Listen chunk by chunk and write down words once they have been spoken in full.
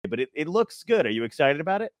but it looks good. Are you excited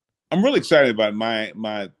about it? I'm really excited about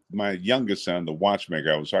my youngest son, the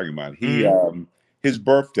watchmaker I was talking about. He Hmm. his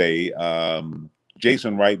birthday,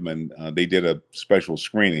 Jason Reitman, they did a special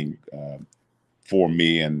screening for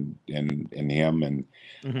me and him, and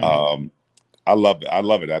Hmm. um, I love it. I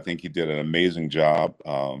love it. I think he did an amazing job.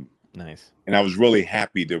 Nice. And I was really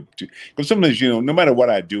happy to because sometimes, no matter what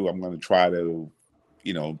I do, I'm going to try to,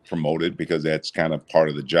 promote it because that's kind of part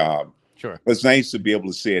of the job. Sure. But it's nice to be able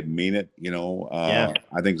to say it and mean it. Yeah.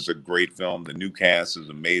 I think it's a great film. The new cast is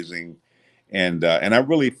amazing, and I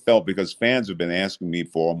really felt because fans have been asking me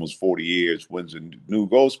for almost 40 years, when's the new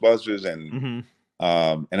Ghostbusters, Hmm.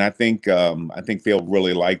 and I think they'll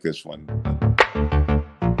really like this one.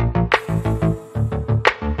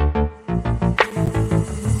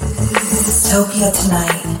 Dystopia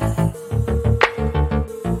tonight.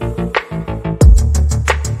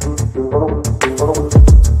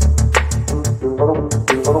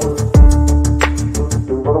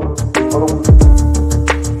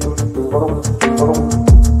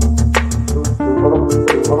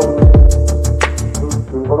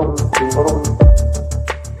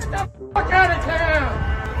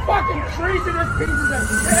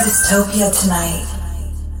 Dystopia tonight.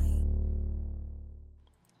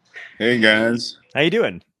 Hey guys, How you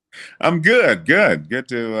doing? I'm good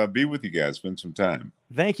to be with you guys. Spend some time.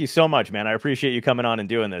 Thank you so much, man. I appreciate you coming on and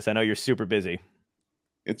doing this. I know you're super busy.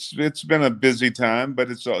 It's been a busy time,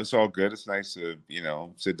 but it's all good. It's nice to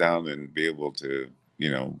sit down and be able to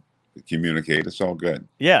communicate. It's all good.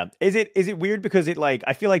 Yeah. Is it weird because it like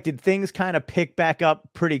I feel like did things kind of pick back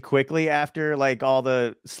up pretty quickly after like all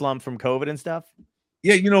the slump from COVID and stuff?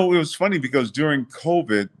 Yeah, it was funny because during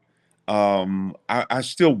COVID, I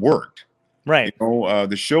still worked. Right.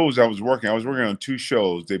 The shows I was working on two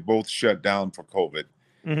shows. They both shut down for COVID.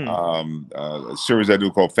 Hmm. A series I do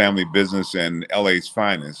called Family Business and LA's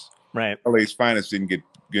Finest. Right. LA's Finest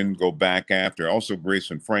didn't go back after. Also, Grace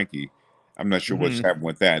and Frankie. I'm not sure what's Hmm. happened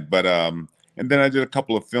with that, but and then I did a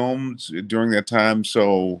couple of films during that time,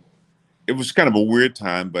 so it was kind of a weird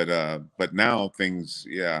time. But now things,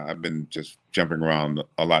 yeah, I've been just jumping around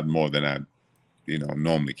a lot more than I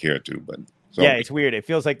normally care to. But Yeah, so it's weird. It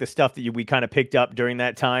feels like the stuff that we kind of picked up during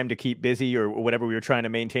that time to keep busy or whatever we were trying to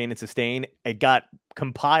maintain and sustain, it got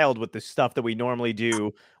compiled with the stuff that we normally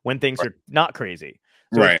do when things are not crazy.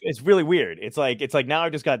 So right, it's really weird. It's like now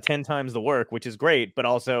I've just got 10 times the work, which is great, but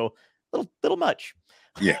also little much.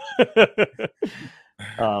 yeah,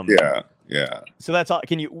 um yeah. so that's all.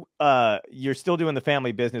 Can you you're still doing the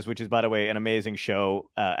family business, which is by the way an amazing show.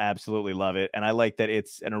 Absolutely love it. And I like that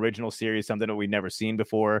it's an original series, something that we've never seen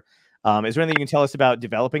before. Is there anything you can tell us about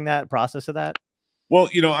developing that process of that? Well,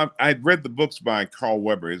 I'd read the books by Carl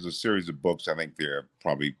Weber. It's a series of books. I think there are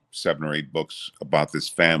probably 7 or 8 books about this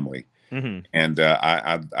family, Hmm. and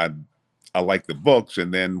I like the books.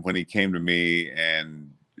 And then when he came to me and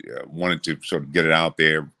wanted to sort of get it out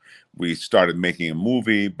there, we started making a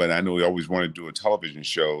movie. But I know he always wanted to do a television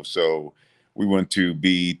show, so we went to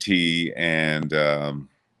BET and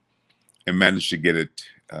managed to get it,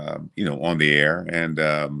 on the air. And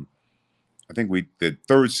I think the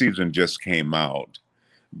third season just came out,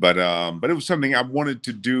 but it was something I wanted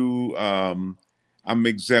to do. I'm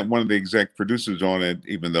one of the exec producers on it,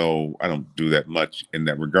 even though I don't do that much in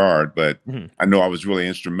that regard. But Hmm. I know I was really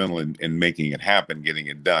instrumental in making it happen, getting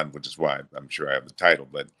it done, which is why I'm sure I have the title.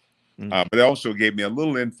 But it also gave me a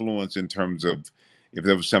little influence in terms of if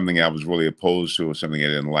there was something I was really opposed to or something I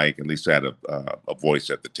didn't like, at least I had a voice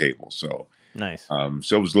at the table. So Nice.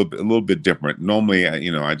 so it was a little bit different. Normally, I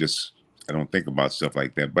don't think about stuff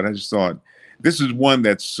like that, but I just thought this is one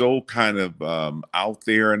that's so kind of out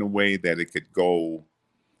there in a way that it could go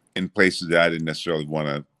in places that I didn't necessarily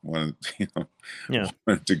want to Yeah.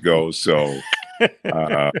 want to go. So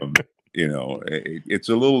it's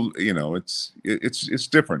a little it's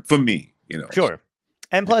different for me. Sure.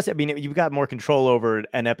 And plus, I mean, you've got more control over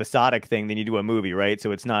an episodic thing than you do a movie, right?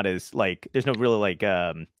 So it's not as like there's no really like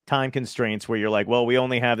time constraints where you're like, well, we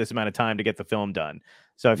only have this amount of time to get the film done.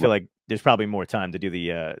 So I feel like there's probably more time to do the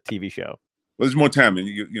TV show. Well, there's more time, and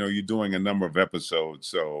you're doing a number of episodes,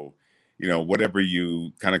 so whatever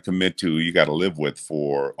you kind of commit to, you got to live with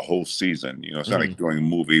for a whole season. It's not Hmm. like doing a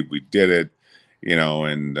movie. We did it,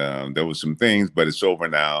 and there was some things, but it's over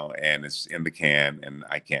now, and it's in the can, and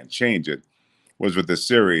I can't change it. Was with the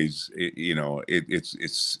series,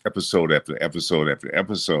 it's episode after episode after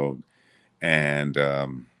episode, and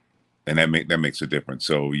that makes a difference.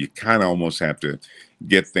 So you kind of almost have to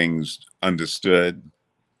get things understood.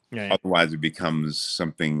 Right. Otherwise, it becomes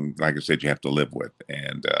something, like I said, you have to live with,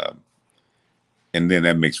 and then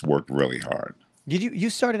that makes work really hard. You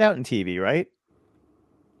started out in TV, right?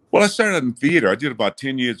 Well, I started in theater. I did about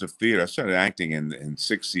 10 years of theater. I started acting in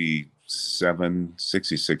 67,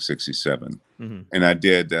 66, 67. Hmm. And I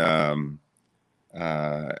did, I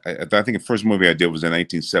think the first movie I did was in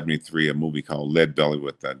 1973, a movie called Lead Belly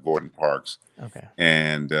with Gordon Parks. Okay.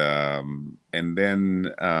 And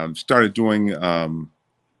then started doing,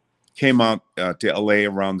 came out to LA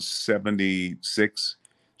around 76,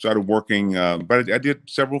 started working, but I did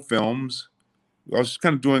several films. I was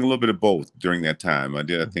kind of doing a little bit of both during that time. I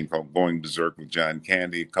did a thing called Going Berserk with John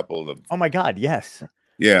Candy, a couple of, Oh my God, yes.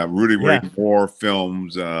 yeah, Rudy Ray Yeah. Moore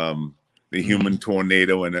films, The Human Mhm.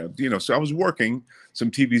 Tornado, and so I was working some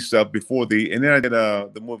TV stuff before and then I did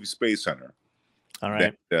the movie Space Hunter All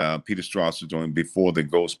that right. Peter Strauss was doing before the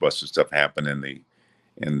Ghostbusters stuff happened in the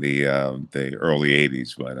early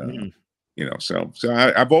 '80s. But Mhm. so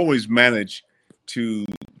I've always managed to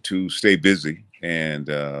stay busy and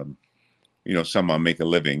somehow make a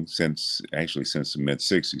living since the mid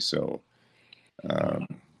 '60s. So um,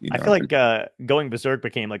 I feel like Going Berserk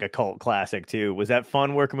became like a cult classic too. Was that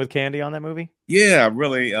fun working with Candy on that movie? yeah,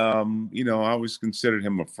 really. I always considered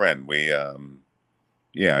him a friend.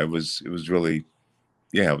 Yeah, it was really,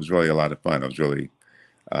 yeah, it was really a lot of fun. I was really,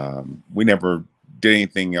 we never did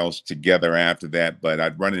anything else together after that, but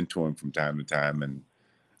I'd run into him from time to time, and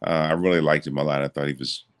I really liked him a lot. I thought he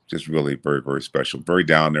was just really very, very special, very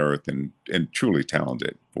down to earth, and truly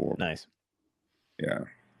talented. Nice. Yeah.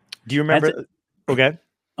 Do you As a, remember? Okay.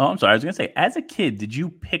 oh, I'm sorry. I was gonna say, as a kid, did you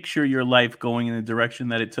picture your life going in the direction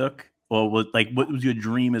that it took, or what was your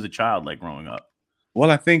dream as a child like growing up?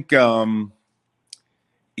 Well, I think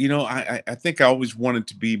I think I always wanted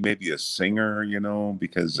to be maybe a singer,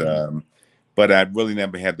 because but I really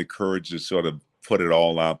never had the courage to sort of put it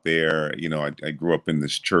all out there. I grew up in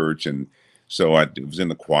this church, and so I was in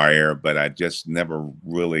the choir, but I just never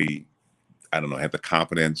really, I don't know, had the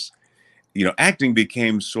confidence. Acting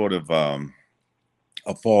became sort of a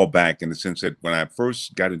fallback in the sense that when I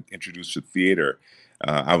first got introduced to theater,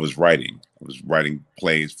 I was writing. I was writing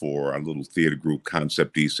plays for a little theater group,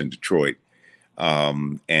 Concept East in Detroit.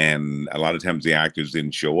 And a lot of times the actors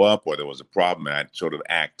didn't show up, or there was a problem, and I'd sort of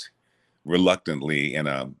act reluctantly in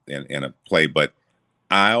a play. But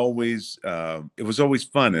I always it was always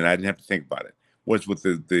fun, and I didn't have to think about it. Was with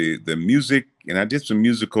the music, and I did some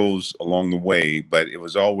musicals along the way, but it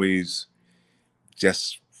was always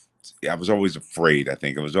just I was always afraid. I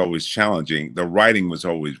think it was always challenging. The writing was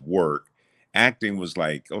always work. Acting was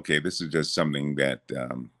like, okay, this is just something that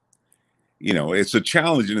it's a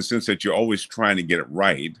challenge in the sense that you're always trying to get it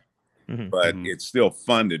right, Mhm. but Mhm. it's still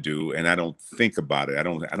fun to do. And I don't think about it. I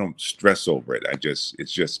don't stress over it.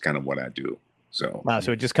 It's just kind of what I do. So Wow.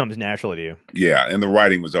 So it just comes naturally to you. yeah, and the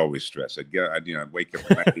writing was always stress. I'd wake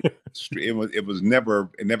up at night.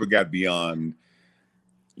 It never got beyond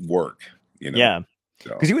work. Yeah. So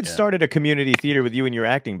Because you had Yeah. started a community theater with you and your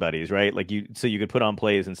acting buddies, right? Like so you could put on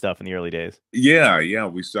plays and stuff in the early days. yeah,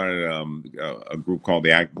 we started a group called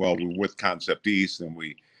the Act. Well, we were with Concept East, and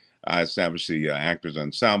I established the Actors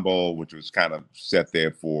Ensemble, which was kind of set there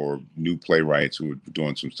for new playwrights who were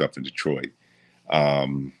doing some stuff in Detroit.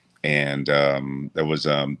 And there was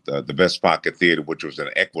the Best Pocket Theater, which was an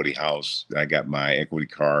equity house. I got my equity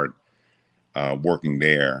card working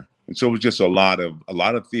there, and so it was just a lot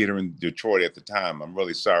of theater in Detroit at the time. I'm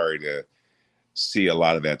really sorry to see a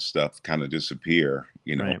lot of that stuff kind of disappear,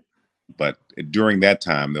 Right. but during that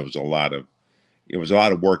time there was a lot of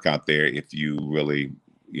work out there if you really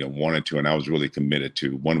wanted to, and I was really committed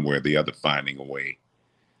to one way or the other finding a way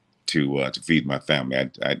to feed my family.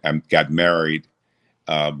 I got married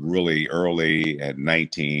really early at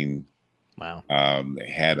 19. Wow.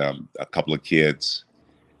 Had a couple of kids,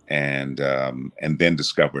 and then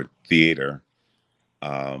discovered theater.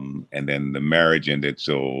 And then the marriage ended,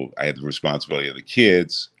 so I had the responsibility of the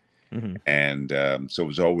kids, Hmm. and so it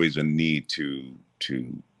was always a need to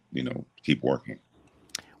keep working.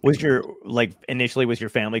 Was initially was your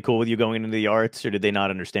family cool with you going into the arts, or did they not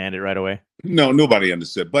understand it right away? No, nobody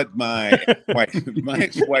understood, but my my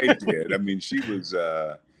ex-wife did. I mean, she was.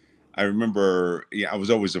 I remember, yeah, I was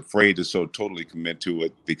always afraid to so totally commit to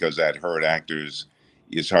it because I'd heard actors.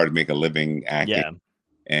 It's hard to make a living acting. Yeah.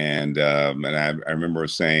 And I remember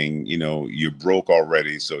saying, you're broke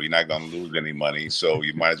already, so you're not going to lose any money. So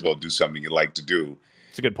you might as well do something you like to do.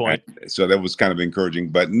 It's a good point. So that was kind of encouraging,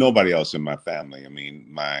 but nobody else in my family. I mean,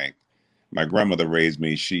 my grandmother raised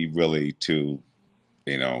me. She really too,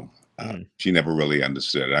 she never really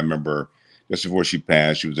understood it. I remember just before she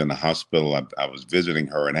passed, she was in the hospital. I was visiting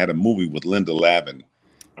her and had a movie with Linda Lavin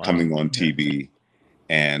coming on TV.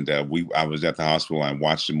 And I was at the hospital. I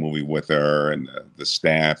watched the movie with her, and the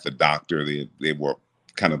staff, the doctor. They were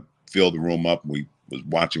kind of filled the room up. We was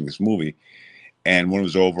watching this movie. And when it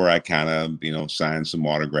was over, I kind of, signed some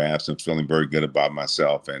autographs and feeling very good about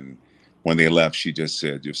myself. And when they left, she just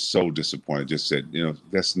said, "You're so disappointed." Just said,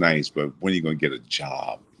 "That's nice, but when are you going to get a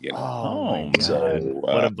job?" Oh my Oh, God. So,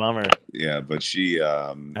 What a bummer. yeah, but she,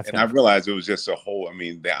 and That's I kinda- realized it was just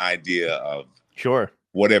the idea of Sure.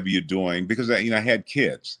 whatever you're doing, because I had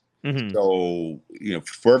kids. Mhm. So,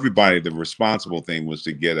 for everybody, the responsible thing was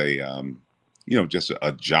to get just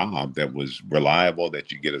a job that was reliable,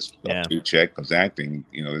 that you get a Yeah. paycheck, because acting,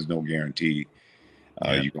 there's no guarantee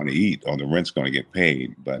you're going to eat or the rent's going to get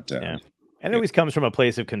paid. But Yeah. And it always comes from a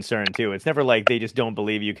place of concern too. It's never like they just don't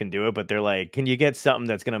believe you can do it, but they're like, "Can you get something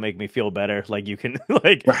that's gonna make me feel better? Like you can,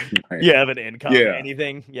 like, right. you have an income, Yeah.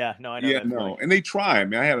 anything." Yeah, no, I know. Yeah, that no, feeling. and they try. I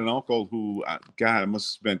mean, I had an uncle who, God, I must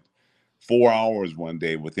have spent 4 hours one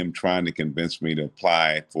day with him trying to convince me to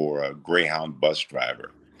apply for a Greyhound bus driver.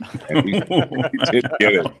 And he didn't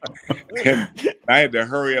get it. And I had to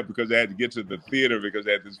hurry up because I had to get to the theater because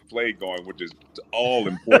I had this play going, which is all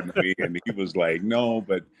important to me. And he was like, "No,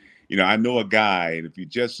 but I know a guy, and if you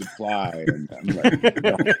just apply," and I'm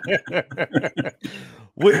like,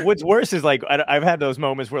 What's worse is like I've had those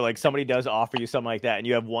moments where like somebody does offer you something like that, and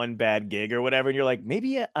you have one bad gig or whatever, and you're like,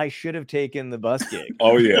 maybe I should have taken the bus gig.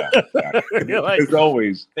 "Oh yeah." You're like, It's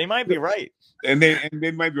always, they might be right. and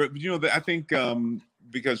they might be, I think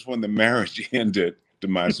because when the marriage ended, to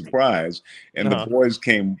my surprise, and Uh-huh. the boys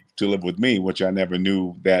came to live with me, which I never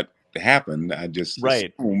knew that happened. I just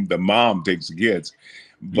Right. assumed the mom takes the kids.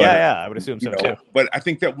 But, Yeah, I would assume so too. But I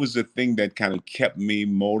think that was the thing that kind of kept me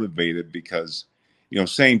motivated, because,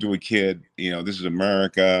 saying to a kid, "This is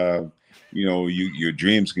America, your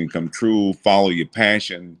dreams can come true, follow your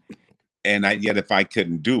passion." And yet if I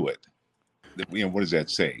couldn't do it, what does that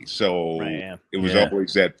say? So Right, yeah. it was Yeah.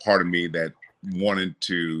 always that part of me that wanted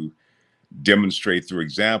to demonstrate through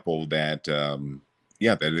example that, that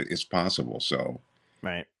it's possible. So,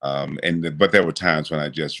 Right. but there were times when I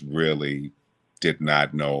just really did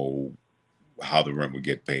not know how the rent would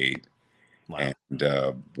get paid. Wow. And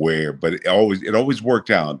but it always worked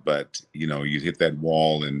out. But you'd hit that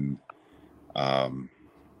wall, and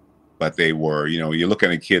but they were, you look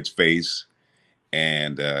at a kid's face,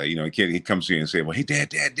 and a kid, he comes to you and say, "Well, hey,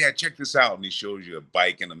 dad, check this out," and he shows you a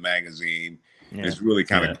bike and a magazine. Yeah. It's really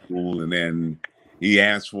kind of Yeah. cool. And then he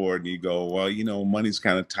asks for it, and you go, "Well, money's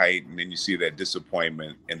kind of tight," and then you see that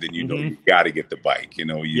disappointment, and then Mhm. you got to get the bike.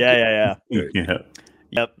 Yeah. Yeah.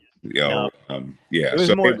 Yep. It was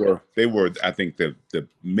So more- they were, I think, the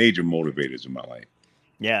major motivators in my life.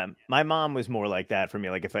 Yeah, my mom was more like that for me.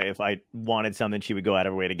 Like if I wanted something, she would go out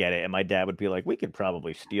of her way to get it, and my dad would be like, "We could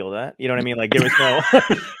probably steal that." You know what I mean? Like there was no.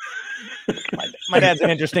 my dad's an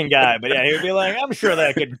interesting guy, but yeah, he would be like, "I'm sure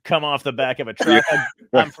that could come off the back of a truck."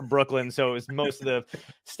 I'm from Brooklyn, so it was most of the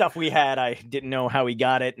stuff we had. I didn't know how we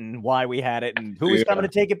got it and why we had it and who was coming to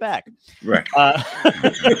take it back. Right.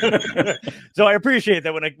 So I appreciate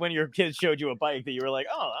that when your kids showed you a bike that you were like,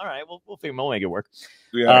 "Oh, all right, we'll make it work."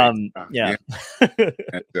 Yeah. Yeah.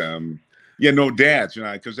 And, no dads,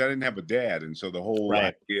 because I didn't have a dad. And so the whole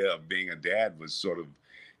Right. idea of being a dad was sort of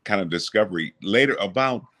kind of discovery. Later,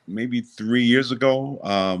 about maybe 3 years ago,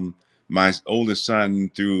 my oldest son,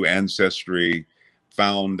 through Ancestry,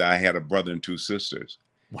 found I had a brother and two sisters.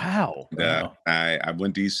 Wow. Wow. I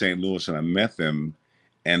went to East St. Louis and I met them,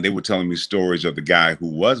 and they were telling me stories of the guy who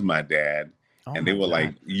was my dad. Oh And they my were God.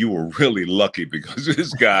 like, "You were really lucky, because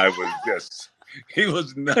this guy was just, he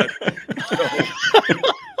was nuts. So,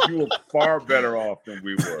 you were far better off than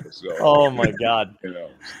we were." So, Oh my God.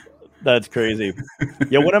 That's crazy.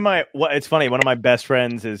 Yeah, it's funny. One of my best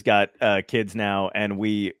friends has got kids now, and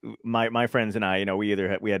my friends and I, we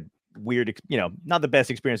had weird, not the best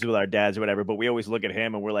experiences with our dads or whatever, but we always look at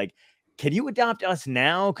him and we're like, "Can you adopt us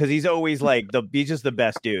now?" Because he's always like he's just the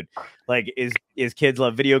best dude. Like his kids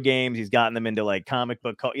love video games. He's gotten them into like comic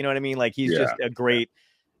book, you know what I mean? Like he's just a great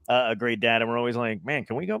dad, and we're always like, "Man,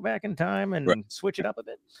 can we go back in time and switch it up a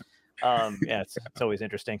bit?" Yeah, it's always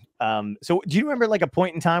interesting. So do you remember like a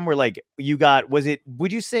point in time where like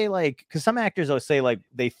would you say like, because some actors will say like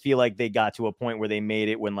they feel like they got to a point where they made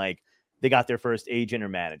it when like they got their first agent or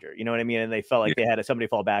manager, you know what I mean? And they felt like they had somebody to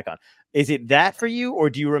fall back on. Is it that for you,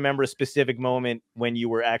 or do you remember a specific moment when you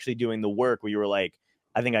were actually doing the work where you were like,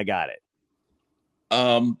 "I think I got it"?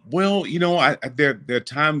 Well, there are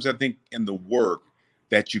times, I think, in the work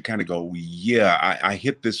that you kind of go, "Yeah, I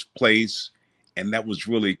hit this place, and that was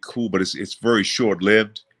really cool," but it's very short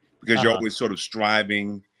lived, because you're always sort of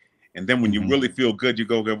striving, And then when you Mhm. really feel good, you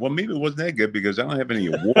go, okay, well, maybe it wasn't that good because I don't have any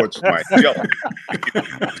awards for myself.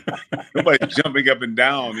 Nobody's jumping up and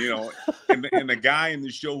down, and the guy in the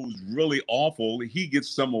show who's really awful, he gets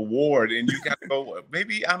some award, and you got to go,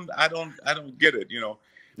 maybe I don't get it,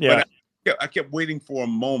 Yeah. But I kept waiting for a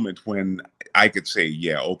moment when I could say,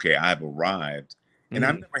 yeah, okay, I've arrived, and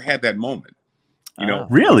I've never had that moment. Oh.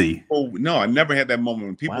 Really? Oh no, I never had that moment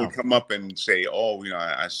when people Wow. would come up and say, "Oh,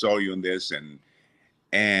 I saw you in this," and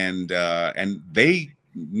they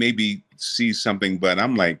maybe see something, but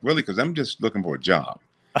I'm like, really, because I'm just looking for a job.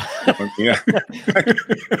 Yeah,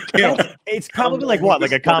 It's probably like what,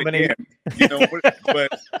 like a combination.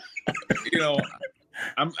 but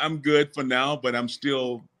I'm good for now, but I'm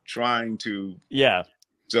still trying to. Yeah.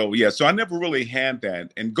 So I never really had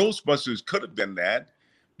that, and Ghostbusters could have been that.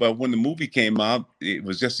 But when the movie came out, it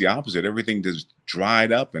was just the opposite. Everything just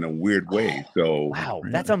dried up in a weird way. So Wow,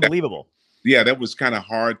 that's unbelievable. that was kind of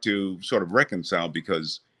hard to sort of reconcile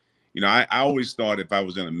because, I always thought if I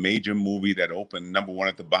was in a major movie that opened #1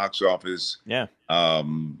 at the box office, Yeah.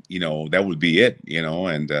 that would be it,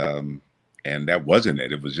 and that wasn't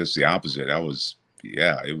it. It was just the opposite. It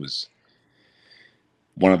was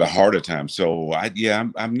one of the harder times. So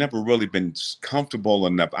I've never really been comfortable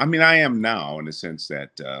enough. I mean, I am now in the sense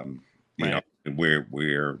that Right.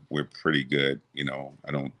 we're pretty good.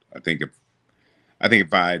 I think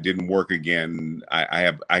if I didn't work again,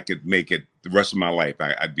 I could make it the rest of my life.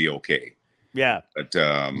 I'd be okay. Yeah.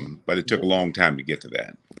 But it took a long time to get to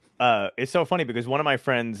that. It's so funny because one of my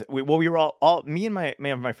friends, we were all me and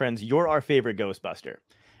my friends, you're our favorite Ghostbuster.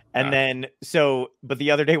 And then but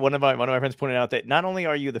the other day, one of my friends pointed out that not only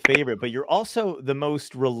are you the favorite, but you're also the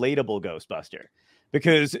most relatable Ghostbuster,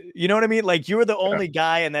 because you know what I mean? Like, you were the only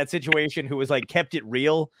guy in that situation who was like kept it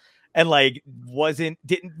real and like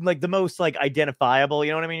didn't like the most like identifiable.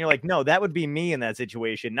 You know what I mean? You're like, no, that would be me in that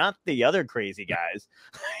situation, not the other crazy guys.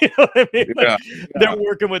 You know what I mean? Like, they're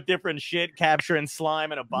working with different shit, capturing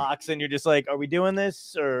slime in a box, and you're just like, are we doing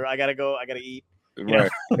this, or I gotta eat?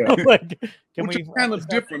 Right. Like, which is kind of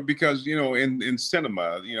different because in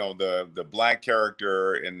cinema, the black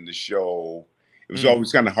character in the show, it was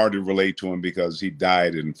always kind of hard to relate to him because he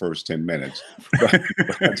died in the first 10 minutes.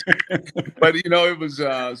 But it was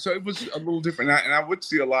so it was a little different. And I would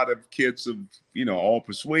see a lot of kids of all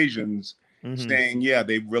persuasions saying, yeah,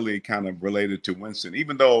 they really kind of related to Winston,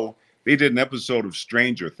 even though they did an episode of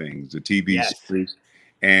Stranger Things, the TV series.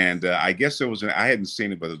 And I guess I hadn't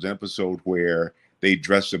seen it, but there was an episode where they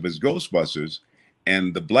dressed up as Ghostbusters,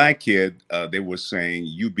 and the black kid, they were saying,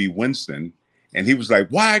 "You be Winston," and he was like,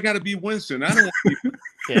 "Why I got to be Winston? I don't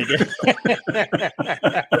want to be."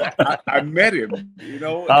 I met him,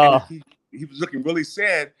 and he was looking really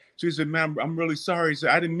sad. So he said, "Man, I'm really sorry." He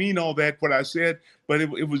said, "I didn't mean all that what I said, but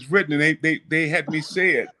it was written, and they had me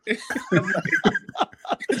say it."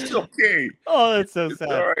 It's okay. Oh, that's so it's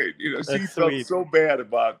sad. All right, she felt so bad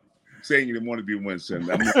about saying you didn't want to be Winston.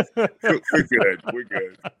 I mean, we're good. We're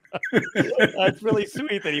good. That's really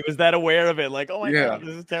sweet that he was that aware of it. Like, oh my God,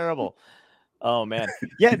 this is terrible. Oh man.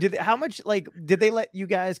 Yeah. How much did they let you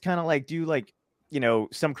guys kind of like do like,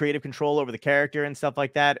 some creative control over the character and stuff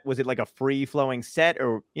like that? Was it like a free flowing set,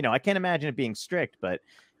 or, I can't imagine it being strict, but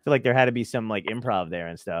I feel like there had to be some like improv there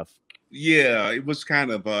and stuff. Yeah, it was kind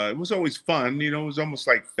of it was always fun. It was almost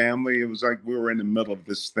like family. It was like we were in the middle of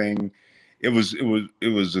this thing. It was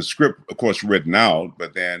a script, of course, written out,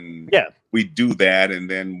 but then we'd do that, and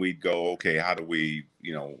then we'd go, okay, how do we,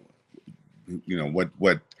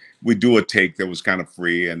 what we do a take that was kind of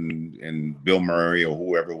free, and Bill Murray or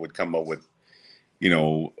whoever would come up with,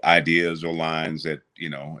 ideas or lines that,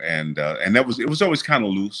 and it was always kind of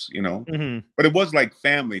loose, but it was like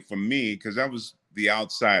family for me because I was the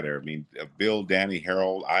outsider. I mean, Bill, Danny,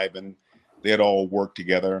 Harold, Ivan, they had all worked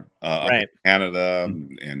together up in Canada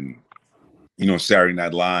and Saturday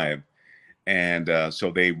Night Live, and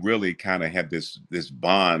so they really kind of had this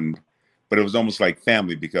bond, but it was almost like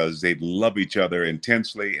family because they'd love each other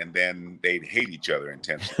intensely and then they'd hate each other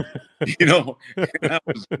intensely. And I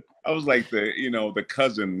was like the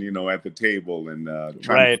cousin at the table and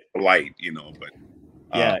trying to be polite, but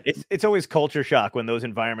yeah, it's always culture shock when those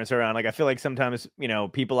environments are around. Like, I feel like sometimes,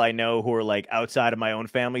 people I know who are like outside of my own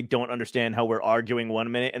family don't understand how we're arguing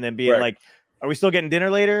 1 minute and then being like, are we still getting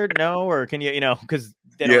dinner later? No, or can you, because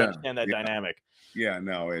they don't understand that dynamic. Yeah,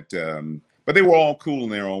 no, but they were all cool in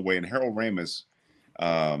their own way. And Harold Ramis,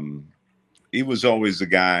 he was always the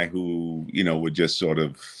guy who, would just sort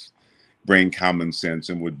of bring common sense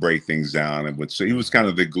and would break things down. So he was kind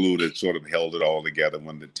of the glue that sort of held it all together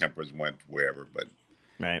when the tempers went wherever. But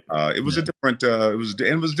it was a different, it was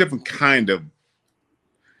a different kind of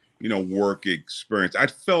work experience. I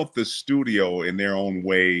felt the studio in their own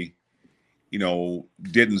way,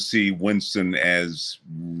 didn't see Winston as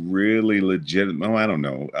really legitimate. Well, I don't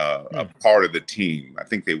know, a part of the team. I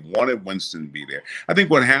think they wanted Winston to be there. I think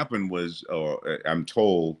what happened was, I'm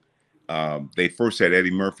told, they first had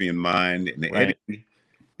Eddie Murphy in mind, and Right. Eddie,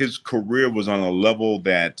 his career was on a level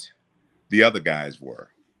that the other guys were.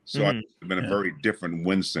 So it would have been a very different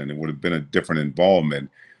Winston. It would have been a different involvement.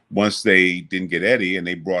 Once they didn't get Eddie and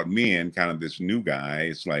they brought me in, kind of this new guy,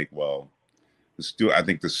 it's like, well, I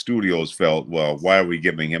think the studios felt, well, why are we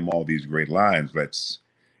giving him all these great lines? Let's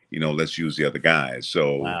use the other guys.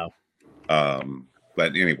 So, Wow.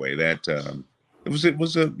 But anyway, that it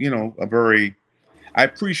was a a very, I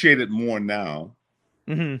appreciate it more now,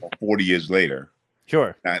 40 years later,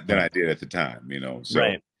 Sure. than I did at the time. So.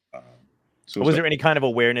 Right. So was there any kind of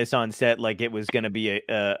awareness on set, like it was going to be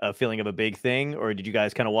a feeling of a big thing, or did you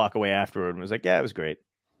guys kind of walk away afterward and was like, yeah, it was great?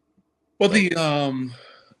 Well,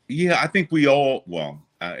 I think we all,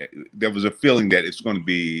 there was a feeling that it's going to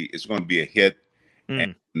be a hit,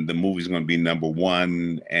 and the movie's going to be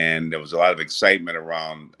 #1, and there was a lot of excitement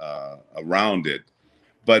around it.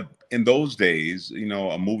 But in those days,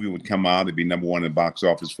 a movie would come out, it'd be #1 in the box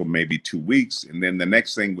office for maybe 2 weeks, and then the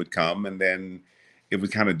next thing would come, and then it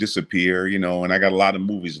would kind of disappear, and I got a lot of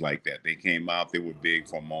movies like that. They came out, they were big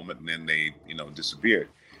for a moment, and then they, disappeared.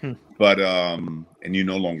 But and you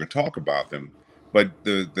no longer talk about them. But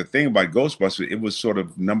the thing about Ghostbusters, it was sort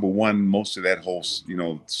of #1 most of that whole,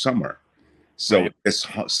 summer. So it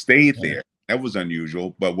stayed there. That was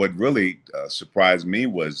unusual. But what really surprised me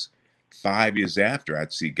was 5 years after,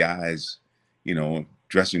 I'd see guys,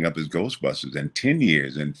 dressing up as Ghostbusters, and 10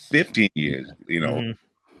 years and 15 years,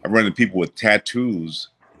 I run into people with tattoos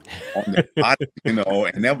on their body, and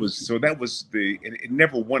that was it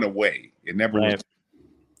never went away. It never was,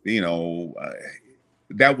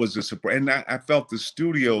 that was a surprise. And I felt the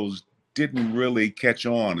studios didn't really catch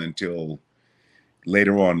on until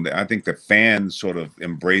later on. I think the fans sort of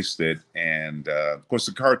embraced it. And of course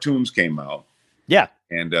the cartoons came out. Yeah.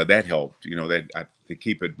 And that helped, to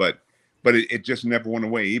keep it, but it just never went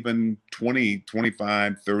away. Even 20,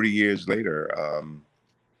 25, 30 years later,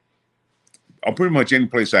 pretty much any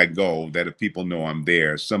place I go, that if people know I'm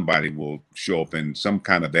there, somebody will show up in some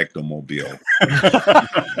kind of ectomobile.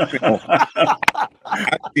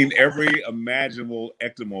 I've seen every imaginable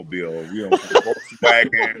ectomobile, from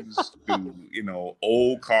Volkswagens to,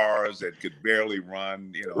 old cars that could barely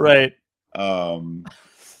run, Right.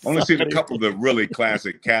 Only seen a couple of the really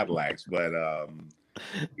classic Cadillacs, but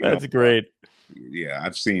that's great. Yeah,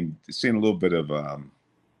 I've seen a little bit of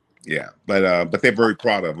but they're very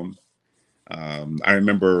proud of them. I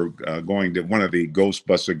remember going to one of the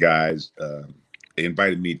Ghostbuster guys. They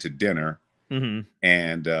invited me to dinner,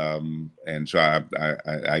 and so I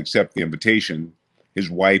accept the invitation. His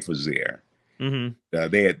wife was there.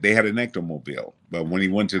 They had an ectomobile, but when he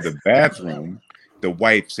went to the bathroom, the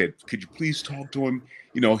wife said, "Could you please talk to him?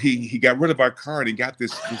 He got rid of our car and he got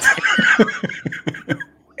this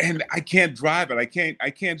and I can't drive it. I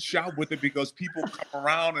can't shop with it because people come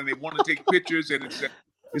around and they want to take pictures, and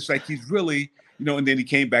it's like he's really, and then he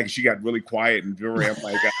came back and she got really quiet and very, I'm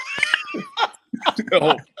like,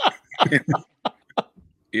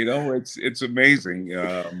 it's amazing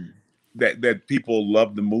that people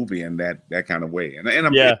love the movie in that kind of way, and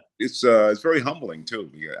it's very humbling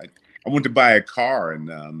too. I went to buy a car,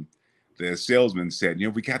 and the salesman said,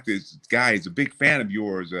 "We got this guy. He's a big fan of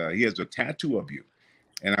yours. He has a tattoo of you."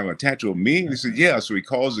 And I have a tattoo of me. And he said, "Yeah." So he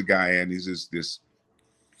calls the guy, and he's this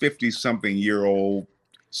 50-something-year-old,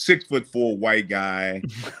 6'4" white guy,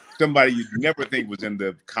 somebody you'd never think was in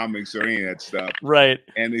the comics or any of that stuff. Right.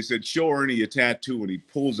 And they said, "Show Ernie your tattoo." And he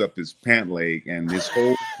pulls up his pant leg, and his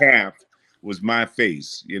whole calf was my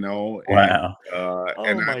face, Wow.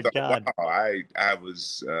 And I thought, God. wow, I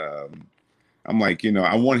was, I'm like,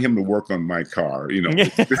 I want him to work on my car, Yeah.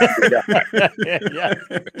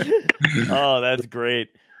 Oh, that's great.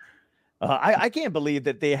 I can't believe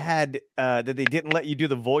that they had that they didn't let you do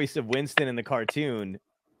the voice of Winston in the cartoon.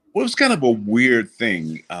 Well, it's kind of a weird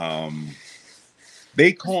thing.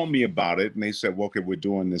 They called me about it, and they said, "Well, okay, we're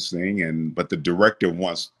doing this thing, but the director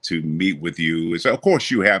wants to meet with you." So, of course,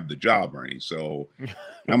 you have the job, Ernie. So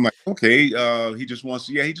I'm like, okay, he just wants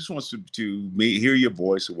to hear your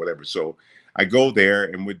voice or whatever. So I go there,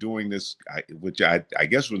 and we're doing this, which I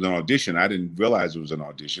guess was an audition. I didn't realize it was an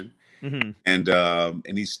audition.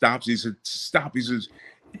 And he stops. He said, "Stop." He says,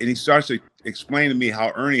 and he starts to explain to me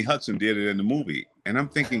how Ernie Hudson did it in the movie. And I'm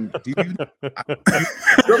thinking, do you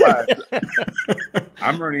realize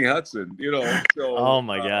I'm Ernie Hudson, So, oh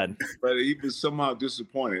my God. But he was somehow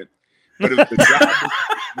disappointed. But it was the job.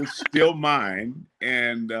 was still mine,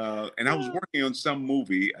 and I was working on some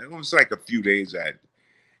movie. It was like a few days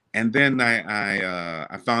and then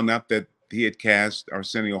I found out that he had cast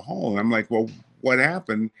Arsenio Hall, and I'm like, well, what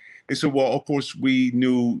happened? They said, well, of course we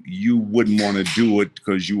knew you wouldn't want to do it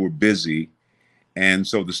because you were busy, and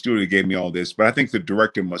so the studio gave me all this. But I think the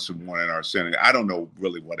director must have wanted Arsenio. I don't know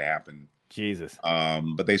really what happened. Jesus.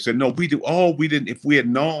 But they said no, we do. Oh, we didn't. If we had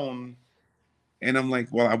known, and I'm like,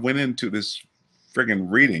 well, I went into this friggin'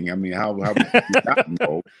 reading. I mean, how would you not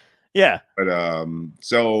know? Yeah. But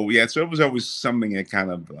so yeah, so it was always something that kind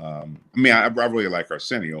of I mean, I really like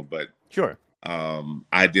Arsenio, but Sure.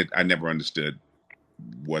 I never understood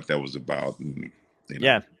what that was about. And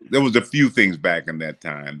Yeah. there was a few things back in that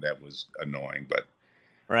time that was annoying, but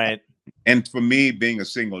right. And for me, being a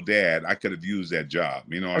single dad, I could have used that job.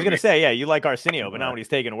 You know, I was gonna say, yeah, you like Arsenio, but not when he's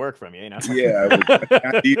taking work from you. You know. Yeah,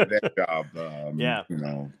 I needed that job. Yeah. You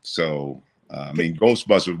know, so I mean,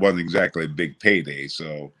 Ghostbusters wasn't exactly a big payday,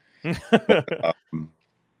 so.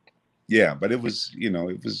 Yeah, but it was, you know,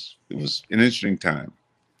 it was an interesting time.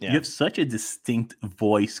 Yeah. You have such a distinct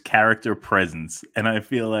voice, character, presence, and I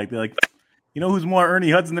feel like they're like, you know, who's more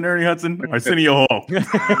Ernie Hudson than Ernie Hudson? Arsenio Hall.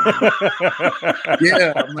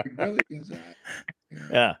 Yeah, I'm like, really?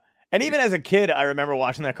 Yeah. And even as a kid, I remember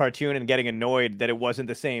watching that cartoon and getting annoyed that it wasn't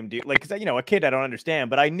the same dude. Like, because, you know, a kid, I don't understand,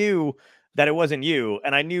 but I knew that it wasn't you,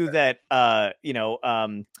 and I knew that,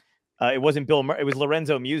 it wasn't Bill Murray, it was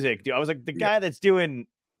Lorenzo Music. Dude, I was like, the guy that's doing,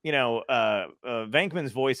 you know,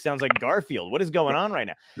 Venkman's voice sounds like Garfield. What is going on right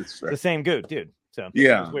now? It's the same dude. So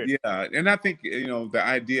yeah, and I think, you know, the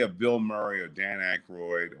idea of Bill Murray or Dan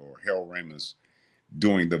Aykroyd or Harold Ramis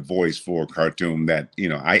doing the voice for a cartoon, that, you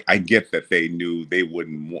know, I get that they knew they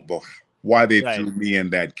wouldn't, but why they threw me in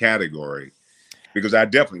that category, because I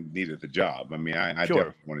definitely needed the job. I mean, I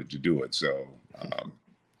definitely wanted to do it. So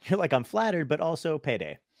you're like, I'm flattered, but also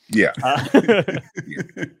payday. Yeah.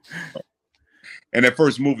 And that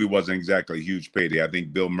first movie wasn't exactly a huge payday. I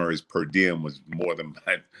think Bill Murray's per diem was more than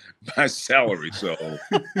my salary. So,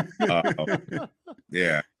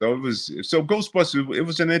 yeah. So Ghostbusters, it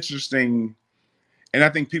was an interesting, and I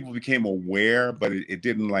think people became aware, but it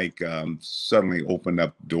didn't like suddenly open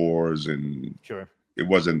up doors, and it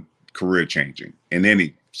wasn't career changing in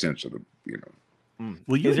any sense of the, you know.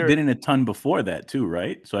 Well, you've been in a ton before that too,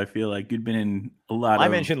 right? So I feel like you'd been in a lot. I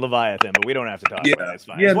mentioned Leviathan, but we don't have to talk about it. It's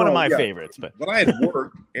fine. It's one of my favorites. But I had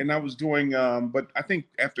work, and I was doing, but I think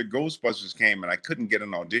after Ghostbusters came, and I couldn't get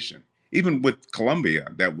an audition, even with Columbia,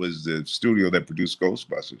 that was the studio that produced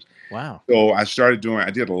Ghostbusters. Wow. So I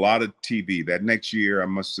did a lot of TV. That next year, I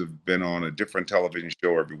must have been on a different television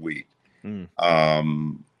show every week.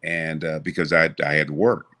 And because I had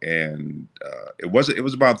work, and it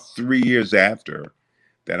was about 3 years after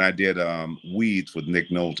that I did Weeds with Nick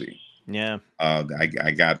Nolte. Yeah,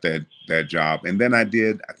 I got that job, and then I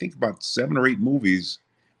did, I think, about 7 or 8 movies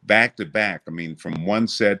back to back. I mean, from one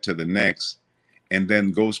set to the next, and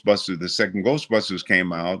then Ghostbusters, the second Ghostbusters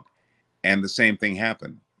came out, and the same thing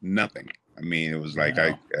happened. Nothing. I mean, it was like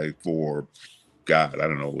for God, I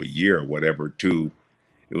don't know, a year or whatever, 2.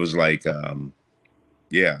 It was like.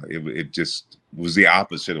 It just was the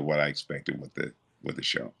opposite of what I expected with the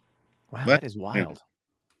show. Wow, that is wild.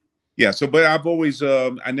 Yeah. So, but I've always,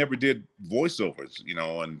 I never did voiceovers, you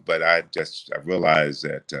know, but I realized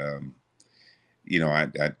that, you know,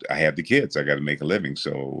 I have the kids, I got to make a living.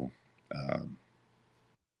 So, I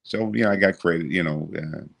got created, you know,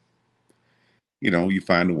 you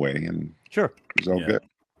find a way, and it's all good.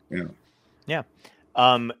 You know? Yeah.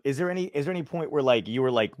 Is there any point where like you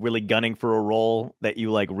were like really gunning for a role that you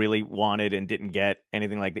like really wanted and didn't get,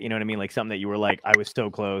 anything like that? You know what I mean? Like something that you were like, I was so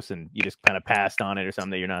close, and you just kind of passed on it, or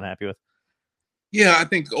something that you're not happy with? Yeah, I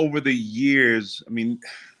think over the years, I mean,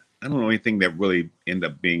 I don't know anything that really ended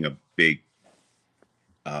up being a big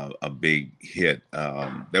hit.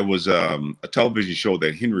 There was a television show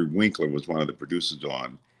that Henry Winkler was one of the producers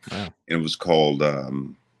on. Wow. And it was called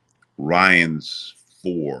Ryan's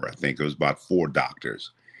 4, I think. It was about 4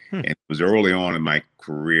 doctors. And it was early on in my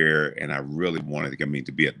career, and I really wanted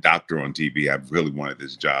to be a doctor on TV. I really wanted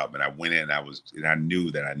this job, and I went in. And I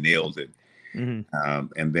knew that I nailed it.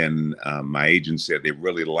 And then my agent said they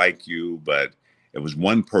really like you, but it was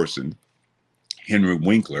one person, Henry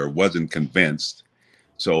Winkler, wasn't convinced,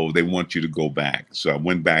 so they want you to go back. So I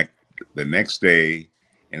went back the next day,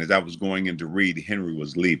 and as I was going in to read, Henry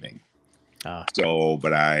was leaving. So,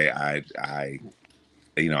 but I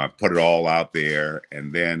put it all out there,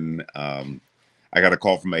 and then I got a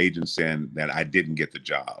call from my agent saying that I didn't get the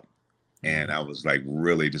job, and I was like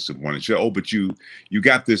really disappointed. She said, "Oh, but you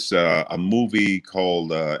got this a movie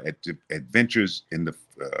called Adventures in the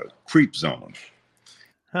Creep Zone,"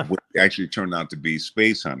 Huh. which actually turned out to be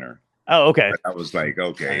Space Hunter. Oh, okay. I was like,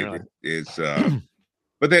 okay, really. it's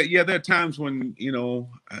but there are times when,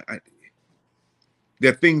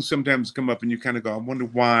 there are things sometimes come up and you kind of go, I wonder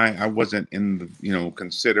why I wasn't in the,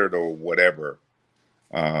 considered or whatever.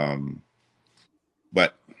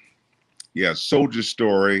 But yeah, Soldier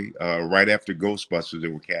Story, right after Ghostbusters, they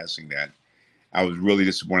were casting that. I was really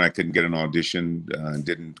disappointed I couldn't get an audition.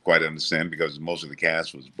 Didn't quite understand because most of the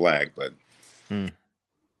cast was black, but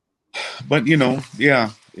yeah,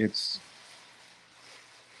 it's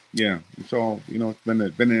all, it's been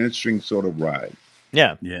an interesting sort of ride.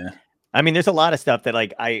 Yeah. Yeah. I mean, there's a lot of stuff that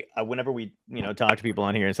like I whenever we talk to people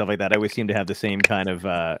on here and stuff like that, I always seem to have the same kind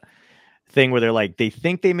of thing where they're like they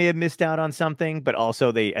think they may have missed out on something, but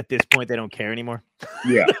also they at this point they don't care anymore.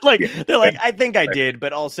 Yeah, they're like I think I did,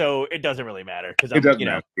 but also it doesn't really matter because it doesn't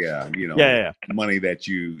matter. Yeah. Money that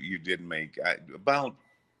you didn't make. About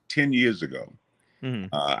 10 years ago,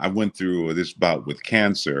 I went through this bout with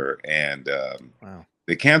cancer, and wow.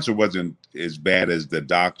 The cancer wasn't as bad as the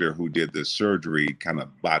doctor who did the surgery kind of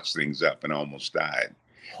botched things up and almost died.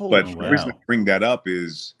 But the reason I bring that up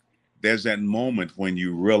is there's that moment when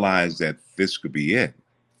you realize that this could be it.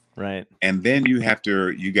 Right. And then you got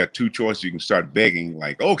two choices. You can start begging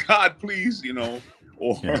like, oh God, please,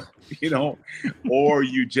 or, or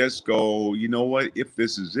you just go, you know what, if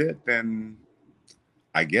this is it, then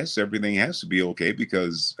I guess everything has to be okay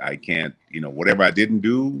because I can't, whatever I didn't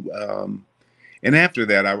do. And after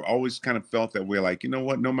that, I always kind of felt that we're like, you know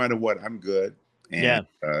what, no matter what, I'm good. And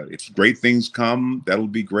if great things come, that'll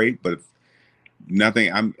be great. But if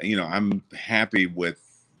nothing, I'm happy with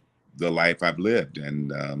the life I've lived.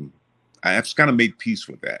 And I've just kind of made peace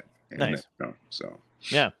with that. And nice. So,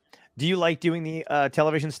 yeah. Do you like doing the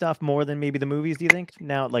television stuff more than maybe the movies, do you think?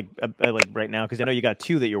 Now, like right now, because I know you got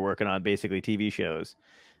two that you're working on, basically TV shows.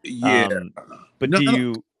 Yeah. But do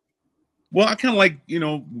you... Well, I kind of like,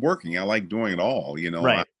 working. I like doing it all,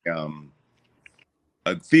 Right.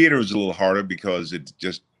 Theater is a little harder because it's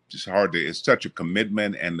just hard it's such a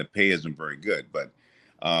commitment and the pay isn't very good. But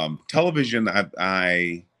television,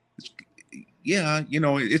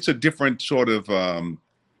 it's a different sort of,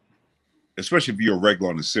 especially if you're a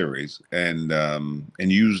regular on the series, and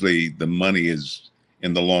usually the money is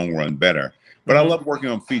in the long run better. But I love working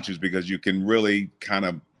on features because you can really kind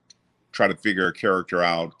of try to figure a character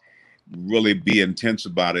out, really be intense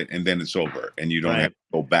about it, and then it's over, and you don't have to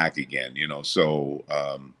go back again. So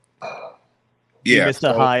you miss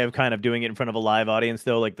the high of kind of doing it in front of a live audience,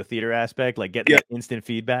 though, like the theater aspect, like getting that instant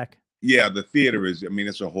feedback. Yeah, the theater is. I mean,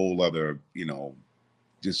 it's a whole other,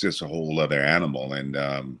 just a whole other animal, and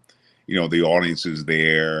the audience is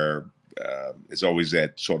there. It's always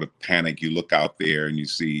that sort of panic. You look out there and you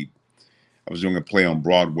see. I was doing a play on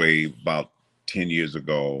Broadway about 10 years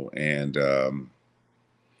ago, and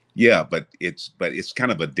but it's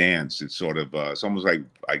kind of a dance. It's sort of it's almost like,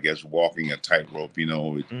 I guess, walking a tightrope.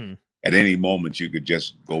 At any moment you could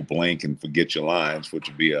just go blank and forget your lines, which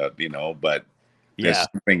would be but there's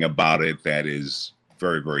something about it that is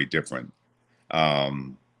very, very different. But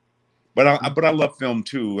I love film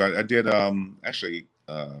too. I did actually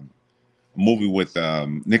a movie with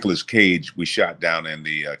Nicolas Cage. We shot down in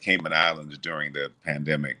the Cayman Islands during the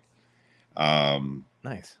pandemic.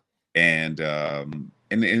 Nice. And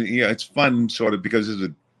it's fun sort of because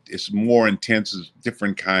it's more intense. It's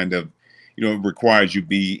different kind of, it requires you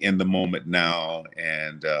be in the moment now,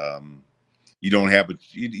 and you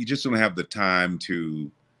just don't have the time to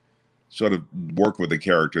sort of work with a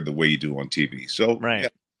character the way you do on TV. So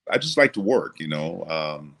I just like to work,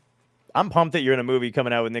 I'm pumped that you're in a movie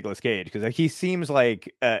coming out with Nicolas Cage because he seems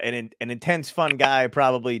like an intense, fun guy.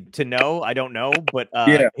 Probably to know, I don't know, but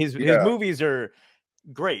his movies are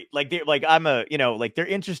great. Like they're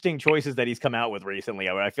interesting choices that he's come out with recently.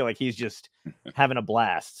 I feel like he's just having a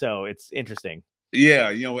blast. So it's interesting.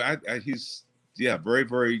 Yeah, he's very,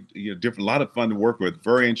 very different. A lot of fun to work with.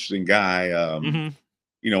 Very interesting guy.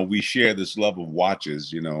 We share this love of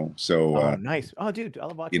watches, so nice. Oh, dude, I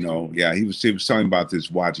love watches. He was telling about this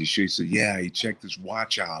watch. He said, he checked this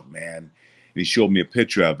watch out, man. And he showed me a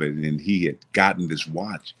picture of it, and he had gotten this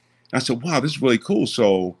watch. And I said, wow, this is really cool.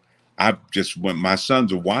 So my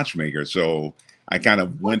son's a watchmaker, so I kind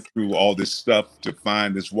of went through all this stuff to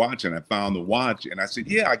find this watch, and I found the watch, and I said,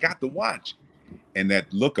 yeah, I got the watch. And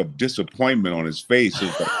that look of disappointment on his face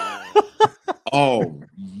was like, oh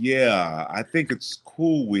yeah, I think it's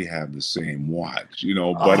cool we have the same watch,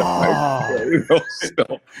 but so,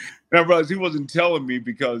 and I realized he wasn't telling me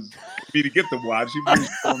because for me to get the watch, he was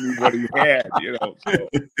telling me what he had, So.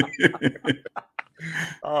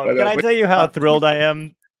 Can I tell you how thrilled I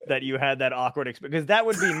am that you had that awkward experience? Because that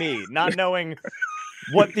would be me, not knowing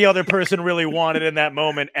what the other person really wanted in that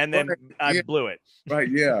moment, and then Right, I yeah. blew it. Right,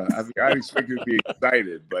 yeah. I mean, I expected to be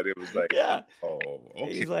excited, but it was like, Yeah. oh,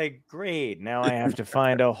 okay. He's like, great. Now I have to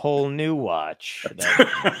find a whole new watch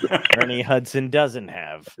that Ernie Hudson doesn't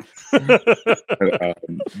have.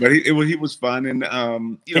 But he was fun, and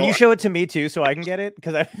Can you show it to me too, so I can get it?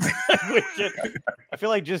 Because I feel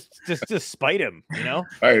like just to spite him, you know.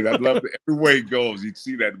 Right, I'd love to. Everywhere he goes, you'd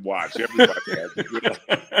see that watch. Everybody has it. You know?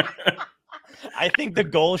 I think the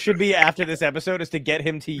goal should be after this episode is to get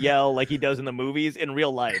him to yell like he does in the movies in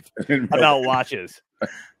real life about watches.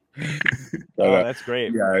 Oh, that's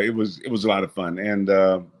great. Yeah, it was a lot of fun, and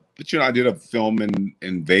but I did a film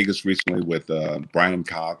in Vegas recently with Brian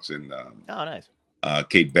Cox and oh, nice.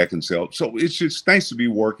 Kate Beckinsale. So it's just nice to be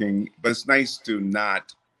working, but it's nice to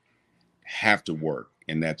not have to work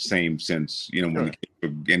in that same sense. When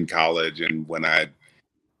Sure. in college and when I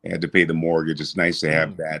had to pay the mortgage, it's nice to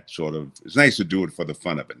have that sort of. It's nice to do it for the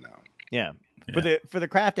fun of it now. Yeah. For the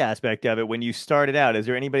craft aspect of it, when you started out, is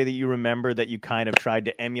there anybody that you remember that you kind of tried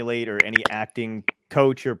to emulate, or any acting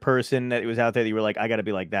coach or person that was out there that you were like, I got to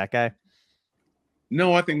be like that guy?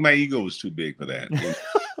 No, I think my ego was too big for that.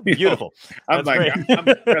 Beautiful. I'm That's like, great. I'm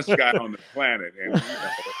the best guy on the planet, and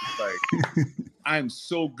it's like I'm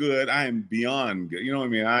so good. I am beyond good. You know what I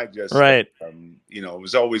mean? I just Right. it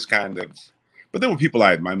was always kind of. But there were people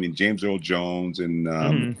I mean, James Earl Jones and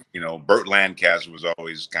Burt Lancaster was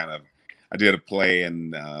always kind of. I did a play,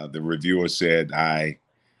 and the reviewer said I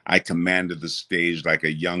commanded the stage like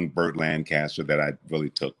a young Burt Lancaster. That I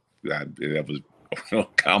really took. That was a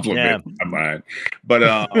compliment in my mind.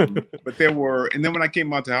 But but there were, and then when I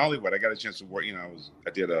came out to Hollywood, I got a chance to work. I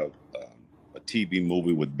did a TV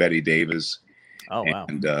movie with Betty Davis. Oh, wow.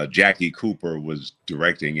 And Jackie Cooper was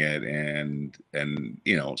directing it, and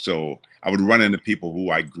so I would run into people who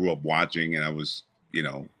I grew up watching, and I was,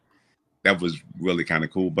 that was really kind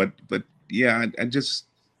of cool. But yeah, I just,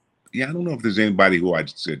 I don't know if there's anybody who I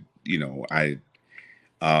said, when I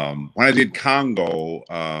did Congo,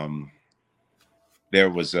 there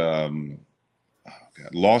was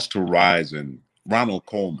Lost Horizon, Ronald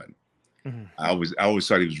Coleman. Mhm. I always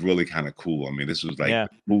thought he was really kind of cool. I mean, this was like the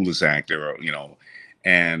coolest actor,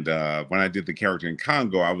 And when I did the character in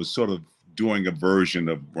Congo, I was sort of doing a version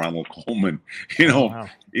of Ronald Coleman, Wow.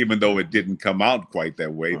 even though it didn't come out quite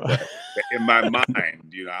that way. But in my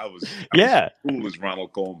mind, I was as cool as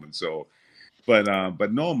Ronald Coleman. So,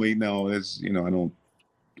 but normally, no, it's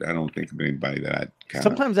I don't think of anybody that I kind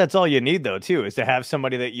Sometimes that's all you need, though, too, is to have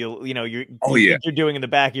somebody that you're doing in the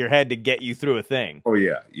back of your head to get you through a thing. Oh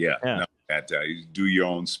yeah. No, that you do your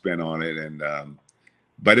own spin on it, and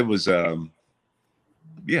but it was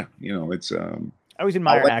it's I always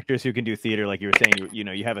admire actors who can do theater, like you were saying.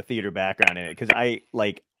 You have a theater background in it, because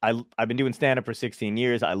I've been doing stand up for 16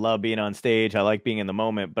 years. I love being on stage. I like being in the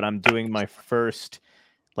moment, but I'm doing my first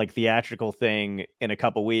theatrical thing in a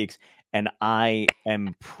couple weeks, and I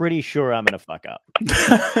am pretty sure I'm going to fuck up.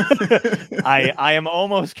 I am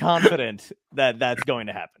almost confident that that's going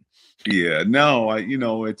to happen. Yeah, no,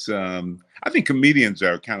 it's I think comedians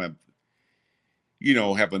are kind of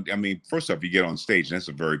first off, you get on stage, and that's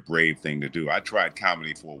a very brave thing to do. I tried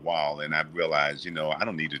comedy for a while, and I realized, I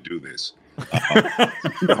don't need to do this. I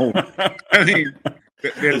mean,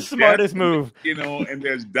 the smartest move, and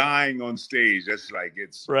there's dying on stage. That's like,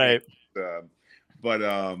 it's right. No,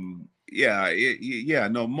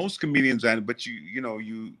 most comedians, but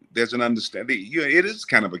there's an understanding. It is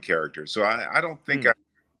kind of a character. So I don't think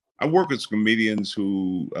I work with comedians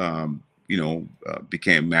who,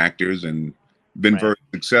 became actors and been very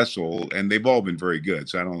successful, and they've all been very good.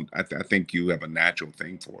 So I think you have a natural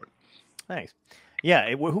thing for it. Thanks.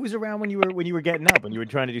 Yeah. Who was around when you were getting up, when you were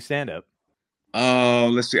trying to do stand up?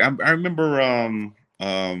 Let's see. I remember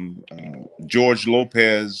George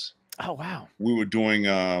Lopez. Oh wow. We were doing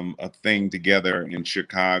a thing together in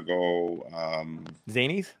Chicago.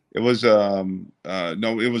 Zanies? It was no,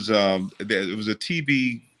 it was a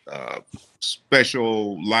TV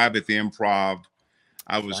special live at the Improv.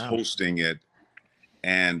 I was hosting it,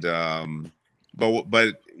 and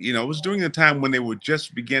but it was during the time when they were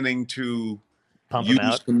just beginning to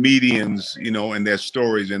use comedians, and their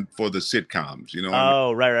stories and for the sitcoms,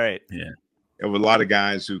 Oh, right. Yeah. There were a lot of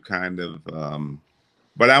guys who kind of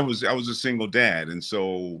but I was a single dad, and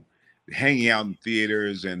so hanging out in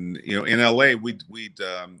theaters, and in LA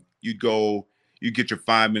you'd get your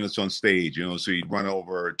 5 minutes on stage, so you'd run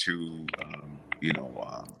over to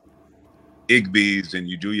Igby's, and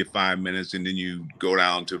you do your 5 minutes, and then you go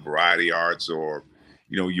down to Variety Arts, or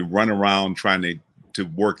you run around trying to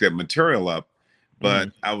work that material up.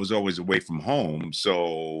 But I was always away from home,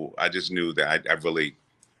 so I just knew that I really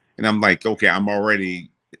And I'm like, okay, I'm already,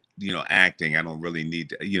 acting. I don't really need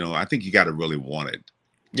to, I think you got to really want it.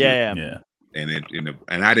 Yeah. Yeah.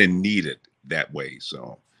 And I didn't need it that way.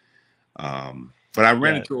 So, but I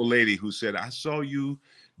ran into a lady who said, I saw you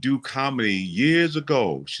do comedy years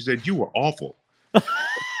ago. She said, you were awful. I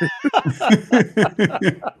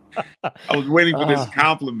was waiting for this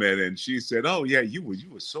compliment, and she said, "Oh yeah, you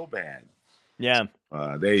were so bad." Yeah.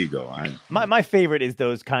 There you go. My favorite is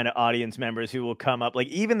those kind of audience members who will come up, like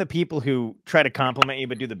even the people who try to compliment you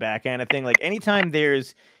but do the backhand thing. Like anytime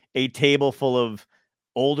there's a table full of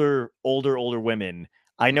older women,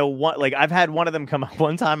 I know one. Like I've had one of them come up.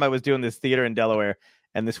 One time I was doing this theater in Delaware,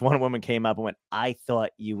 and this one woman came up and went, "I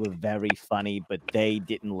thought you were very funny, but they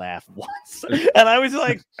didn't laugh once." And I was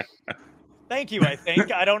like, "Thank you. I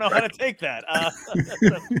think I don't know how to take that."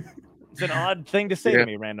 It's an odd thing to say to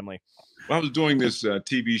me randomly. Well, I was doing this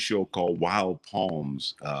TV show called Wild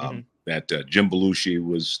Palms that Jim Belushi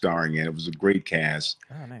was starring in. It was a great cast.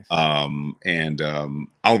 Oh, nice. And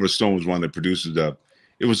Oliver Stone was one of the producers of.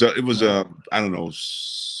 It was a I don't know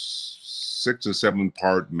 6 or 7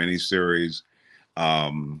 part miniseries.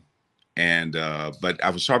 But I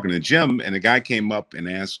was talking to Jim, and the guy came up and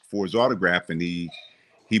asked for his autograph, and he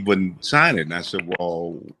wouldn't sign it. And I said,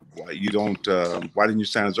 "Well, why didn't you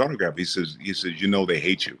sign his autograph?" He says, they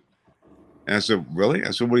hate you. And I said, "Really?"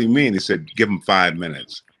 I said, "What do you mean?" He said, "Give him 5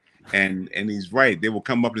 minutes." And he's right. They will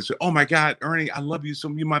come up and say, "Oh my God, Ernie, I love you so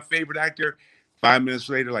much. You're my favorite actor." 5 minutes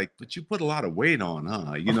later, like, "But you put a lot of weight on,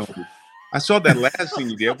 huh? I saw that last thing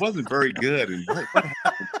you did. It wasn't very good. And what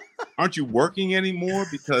happened? Aren't you working anymore?"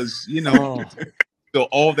 Because, so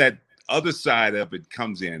all that other side of it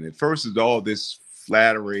comes in. At first it's all this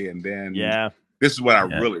flattery, and then this is what I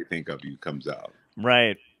really think of you comes out.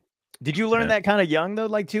 Right. Did you learn that kind of young though,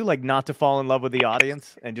 like not to fall in love with the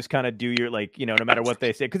audience and just kind of do your no matter what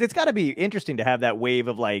they say? Because it's got to be interesting to have that wave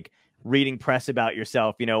of like reading press about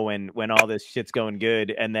yourself, when all this shit's going good,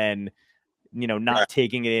 and then not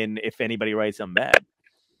taking it in if anybody writes something bad.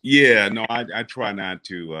 Yeah, no, I try not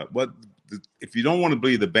to. But if you don't want to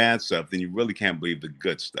believe the bad stuff, then you really can't believe the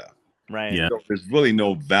good stuff. Right. Yeah. So there's really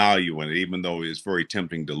no value in it, even though it's very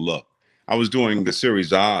tempting to look. I was doing the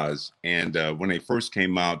series Oz, and when they first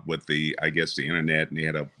came out with the internet, and they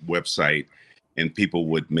had a website, and people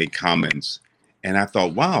would make comments, and I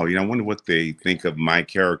thought, wow, I wonder what they think of my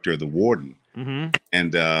character, the warden. Mm-hmm.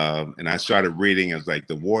 And I started reading. I was like,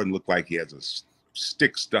 the warden looked like he has a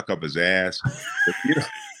stick stuck up his ass.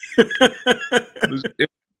 It was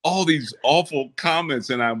all these awful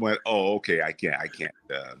comments, and I went, oh, okay, I can't.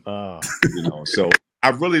 So I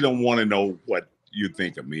really don't want to know what you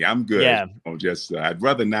think of me. I'm good. Yeah. I'd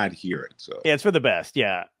rather not hear it. So yeah, it's for the best.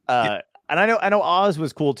 Yeah. And I know Oz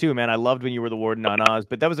was cool too, man. I loved when you were the warden on Oz,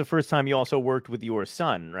 but that was the first time you also worked with your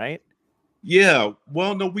son, right? Yeah.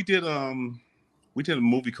 Well, no, we did a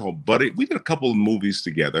movie called Buddy. We did a couple of movies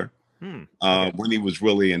together when he was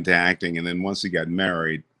really into acting, and then once he got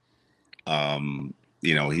married,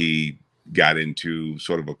 he got into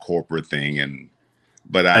sort of a corporate thing,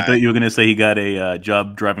 but I thought you were going to say he got a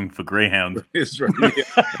job driving for Greyhound. It's right.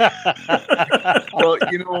 Yeah. Well,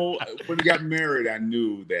 when we got married, I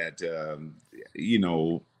knew that,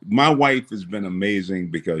 my wife has been amazing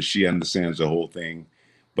because she understands the whole thing,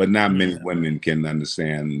 but not many women can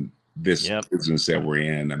understand this business that we're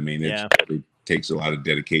in. I mean, it really takes a lot of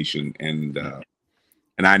dedication, and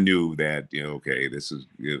I knew that, okay, this is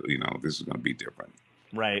going to be different.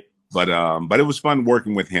 Right. But it was fun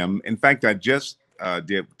working with him. In fact, I just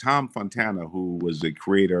did Tom Fontana, who was the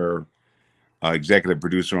creator, executive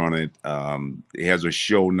producer on it. He has a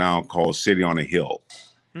show now called City on a Hill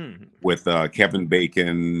with Kevin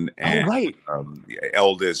Bacon and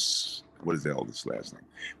Eldest. What is the Eldest last name?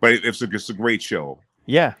 But it's a great show.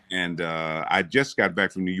 Yeah. And I just got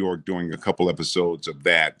back from New York doing a couple episodes of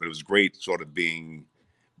that, but it was great sort of being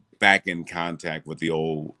back in contact with the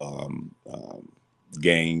old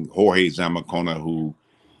gang. Jorge Zamacona, who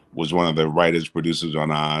was one of the writers, producers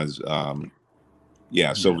on Oz.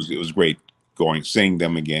 So it was great seeing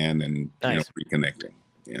them again and reconnecting.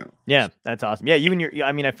 Yeah, that's awesome. Yeah, you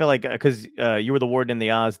and I feel like because you were the warden in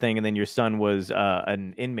the Oz thing, and then your son was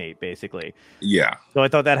an inmate, basically. Yeah. So I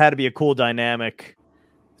thought that had to be a cool dynamic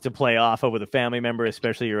to play off of with a family member,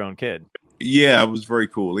 especially your own kid. Yeah, it was very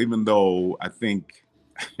cool. Even though I think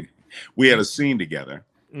we had a scene together,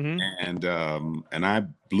 and I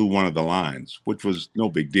blew one of the lines, which was no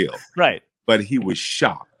big deal. Right. But he was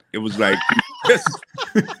shocked. It was like,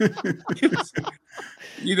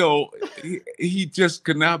 he just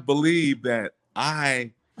could not believe that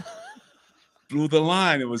I blew the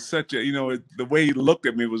line. It was such a, the way he looked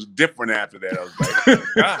at me was different after that. I was like,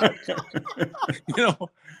 oh my God.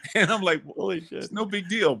 And I'm like, well, Holy shit. it's no big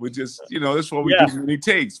deal. We just, that's what we Yeah. do many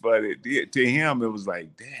takes. But to him, it was like,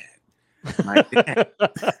 Dad, my dad.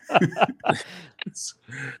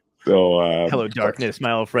 So Hello, darkness,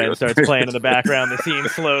 my old friend starts playing in the background. The scene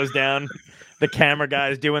slows down. The camera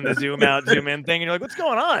guy's doing the zoom out, zoom in thing, and you're like, "What's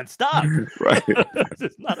going on? Stop!" Right.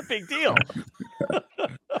 It's not a big deal.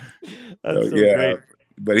 That's so yeah, great.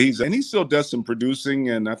 but he still does some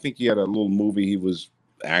producing, and I think he had a little movie he was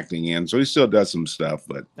acting in, so he still does some stuff.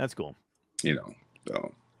 But That's cool.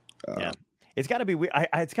 So Yeah. It's got to be weird.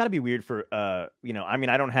 It's got to be weird for I mean,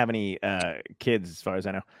 I don't have any kids as far as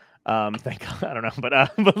I know. Thank God, I don't know,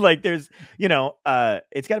 but like there's,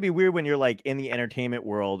 it's got to be weird when you're like in the entertainment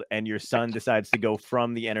world and your son decides to go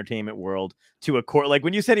from the entertainment world to a like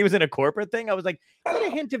when you said he was in a corporate thing, I was like, is that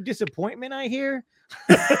a hint of disappointment I hear?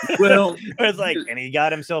 Well, it's like, and he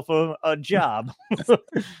got himself a job.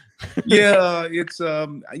 Yeah, it's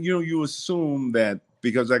you assume that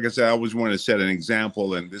because, like I said, I always want to set an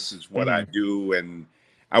example, and this is what I do, and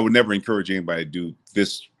I would never encourage anybody to do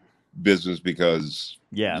this business because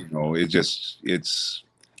it's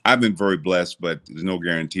I've been very blessed, but there's no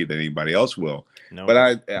guarantee that anybody else will. No.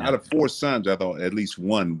 But out of 4 sons, I thought at least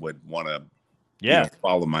one would want to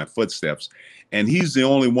follow my footsteps, and he's the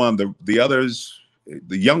only one. The others,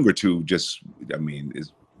 the younger two, is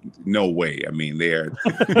no way. I mean, they're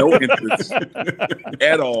no interest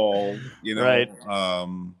at all. Right.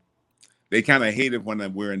 They kind of hate it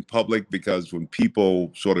when we're in public because when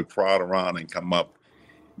people sort of crowd around and come up,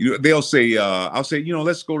 they'll say, I'll say,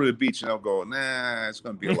 let's go to the beach. And they'll go, nah, it's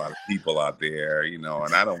going to be a lot of people out there, and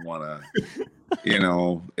I don't want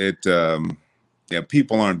to,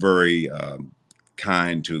 people aren't very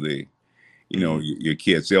kind to the, your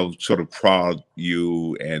kids. They'll sort of prod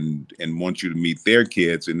you and want you to meet their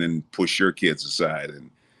kids and then push your kids aside. And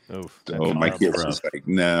so my kids is like,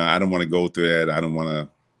 nah, I don't want to go through that. I don't want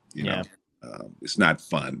to, it's not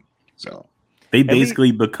fun. So they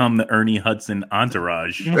basically become the Ernie Hudson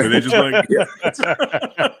entourage. Where they're just like,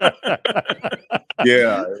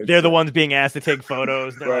 they're the ones being asked to take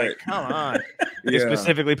photos. They're like, come on. They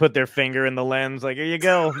specifically put their finger in the lens, like, here you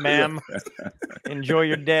go, ma'am. Enjoy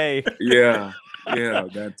your day.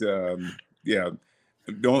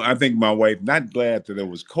 I think my wife, not glad that it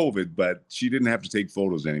was COVID, but she didn't have to take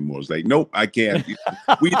photos anymore. It's like, nope, I can't.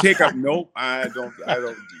 We take up, nope, I don't.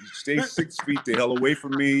 Stay 6 feet the hell away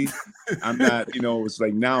from me. I'm not, it's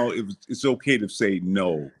like now it's okay to say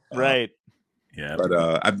no. Right. But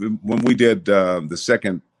when we did the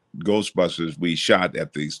second Ghostbusters, we shot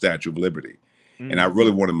at the Statue of Liberty. And I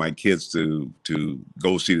really wanted my kids to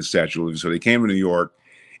go see the Statue of Liberty. So they came to New York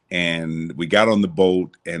and we got on the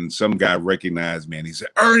boat and some guy recognized me and he said,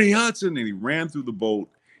 Ernie Hudson. And he ran through the boat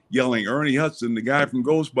yelling, Ernie Hudson, the guy from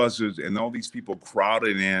Ghostbusters. And all these people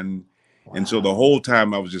crowded in. Wow. And so the whole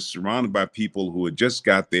time I was just surrounded by people who had just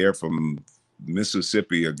got there from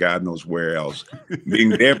Mississippi or God knows where else, meeting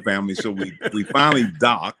their family. So we finally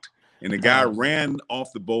docked. And the guy ran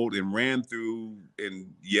off the boat and ran through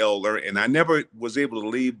and yelled, and I never was able to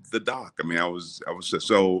leave the dock. I mean, I was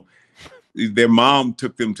so their mom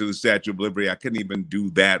took them to the Statue of Liberty. I couldn't even do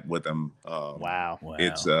that with them. Wow.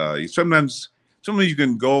 It's sometimes you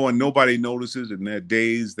can go and nobody notices, and there are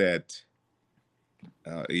days that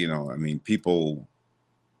people.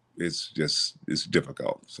 It's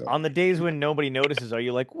difficult. So on the days when nobody notices, are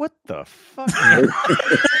you like, what the fuck?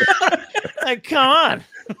 Like, come on.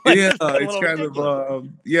 Like, it's kind of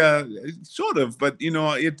sort of, but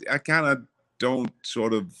I kind of don't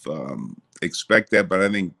sort of expect that, but I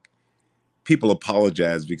think people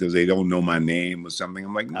apologize because they don't know my name or something.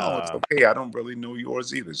 I'm like, no, it's okay. I don't really know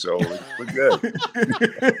yours either, so we're good.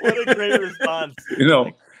 What a great response.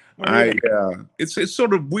 It's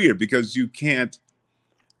sort of weird because you can't.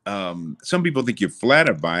 Some people think you're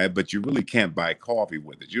flattered by it, but you really can't buy coffee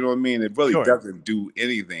with it. You know what I mean? It really doesn't do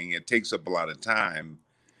anything. It takes up a lot of time.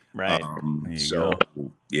 Right.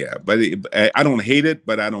 But I don't hate it,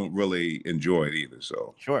 but I don't really enjoy it either.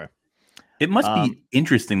 So sure. It must be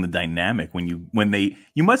interesting, the dynamic when you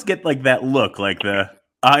must get like that look, like the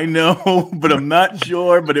I know, but I'm not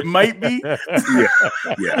sure, but it might be.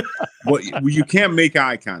 Yeah. Well, you can't make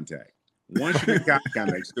eye contact. Once you make eye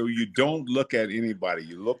contact, so you don't look at anybody,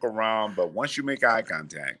 you look around, but once you make eye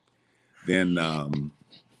contact, then I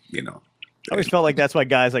always felt like that's why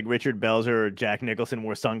guys like Richard Belzer or Jack Nicholson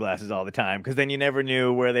wore sunglasses all the time, because then you never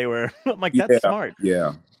knew where they were. I'm like, that's smart.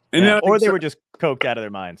 Yeah. Or they were just coked out of their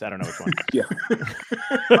minds. I don't know which one. Yeah.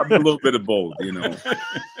 Probably a little bit of both,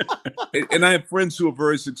 And I have friends who are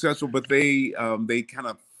very successful, but they kind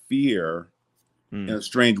of fear in a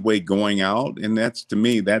strange way going out, and that's, to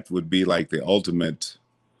me, that would be like the ultimate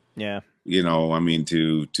You know, I mean,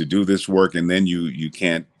 to do this work and then you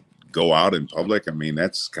can't go out in public. I mean,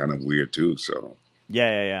 that's kind of weird too. So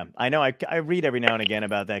Yeah. I know. I read every now and again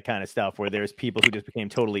about that kind of stuff where there's people who just became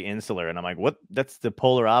totally insular, and I'm like, what? That's the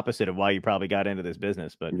polar opposite of why you probably got into this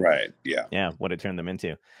business. But right, yeah, what it turned them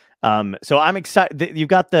into. So I'm excited. You've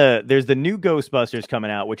got there's the new Ghostbusters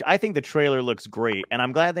coming out, which I think the trailer looks great, and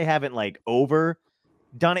I'm glad they haven't like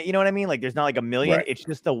overdone it. You know what I mean? Like there's not like a million. Right. It's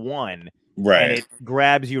just the one, right. and it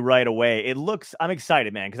grabs you right away. I'm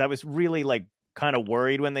excited, man, because I was really like kind of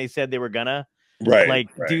worried when they said they were gonna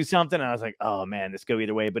do something. And I was like, oh man, this go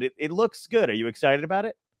either way. But it looks good. Are you excited about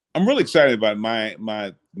it? I'm really excited about my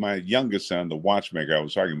youngest son, the watchmaker I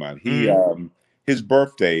was talking about. He his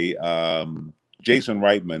birthday, Jason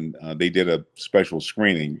Reitman, they did a special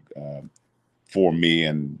screening for me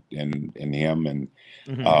and him, and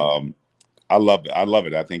I love it. I love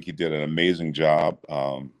it. I think he did an amazing job.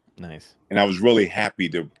 Nice. And I was really happy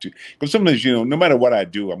to because sometimes, you know, no matter what I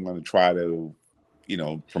do, I'm going to try to, you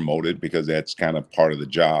know, promote it because that's kind of part of the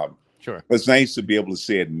job. Sure. But it's nice to be able to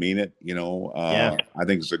say it and mean it, you know. Yeah. I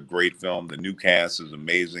think it's a great film. The new cast is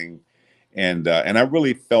amazing. And I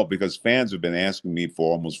really felt, because fans have been asking me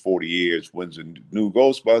for almost 40 years, when's the new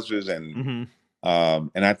Ghostbusters? And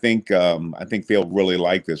I think they'll really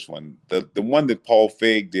like this one. The one that Paul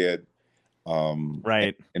Feig did,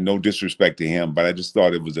 right. And no disrespect to him, but I just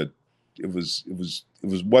thought it wasn't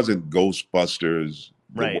Ghostbusters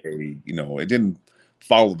the right. way, you know, it didn't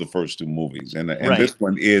follow the first two movies, and right. this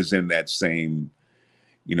one is in that same,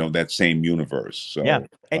 you know, that same universe. So yeah,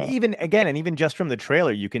 and even just from the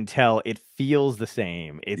trailer, you can tell it feels the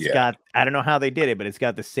same. It's got, I don't know how they did it, but it's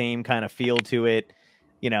got the same kind of feel to it,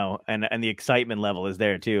 you know, and the excitement level is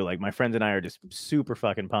there too. Like my friends and I are just super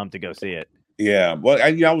fucking pumped to go see it. Yeah, well,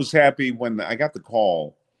 I was happy when I got the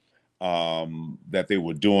call that they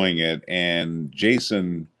were doing it, and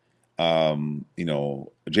Jason, you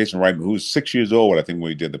know, Jason Reitman, who's 6 years old, I think, when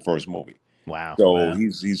he did the first movie. Wow. So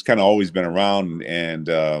he's kind of always been around, and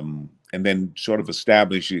then sort of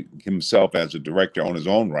established himself as a director on his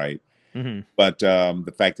own right. But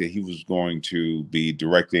the fact that he was going to be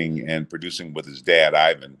directing and producing with his dad,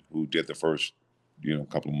 Ivan, who did the first, you know,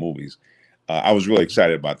 couple of movies, I was really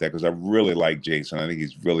excited about that because I really like Jason. I think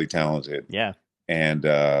he's really talented. Yeah. And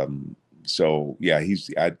so yeah, I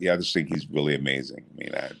just think he's really amazing. I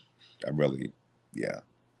mean, I really, yeah.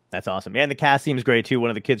 That's awesome. Yeah, and the cast seems great too. One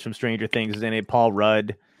of the kids from Stranger Things is in it, Paul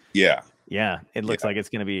Rudd. Yeah. Yeah, it looks like it's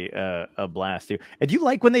going to be a blast too. And do you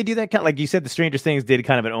like when they do that kind of, like you said, the Stranger Things did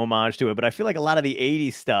kind of an homage to it, but I feel like a lot of the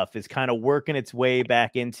 80s stuff is kind of working its way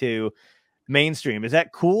back into mainstream. Is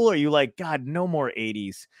that cool? Or are you like, God, no more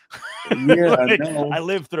 80s? Yeah, like, no. I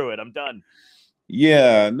lived through it. I'm done.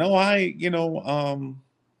 Yeah, no, you know,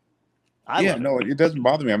 no, it doesn't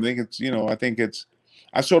bother me. I think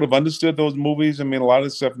I sort of understood those movies. I mean, a lot of the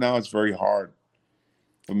stuff now is very hard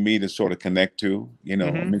for me to sort of connect to, you know.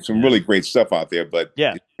 I mean, some really great stuff out there, but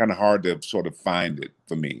it's kind of hard to sort of find it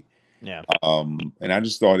for me. Yeah. And I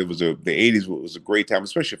just thought the 80s was a great time,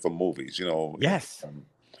 especially for movies, you know. Yes.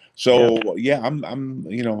 So yeah, I'm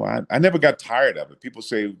you know, I never got tired of it. People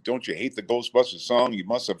say, "Don't you hate the Ghostbusters song? You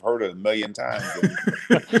must have heard it a million times."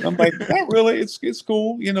 I'm like, not really. It's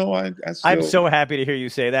cool, you know. I'm so happy to hear you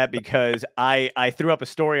say that because I threw up a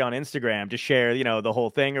story on Instagram to share, you know, the whole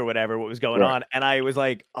thing or whatever, what was going on, and I was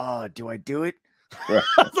like, "Oh, do I do it?" Right.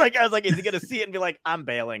 I was like, is he gonna see it and be like, "I'm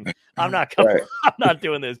bailing. I'm not coming. I'm not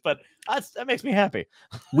doing this." But that makes me happy.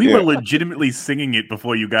 We were legitimately singing it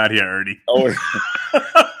before you got here, Ernie. Oh.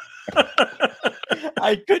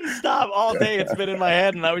 I couldn't stop all day. It's been in my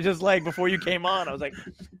head, and I was just like, before you came on, I was like,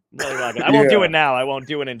 no, I won't do it now. I won't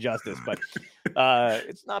do it injustice, but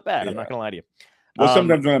it's not bad. I'm not gonna lie to you. Well,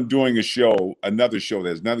 sometimes when I'm doing another show that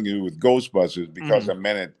has nothing to do with Ghostbusters, because I'm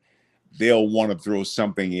in it, they'll want to throw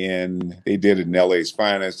something in. They did it in LA's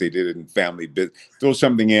Finest. They did it in Family Business. Throw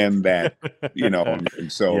something in that, you know,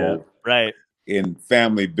 and so in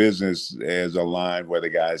Family Business, there's a line where the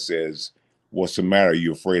guy says, "What's the matter? Are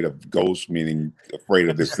you afraid of ghosts?" Meaning afraid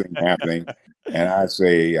of this thing happening. And I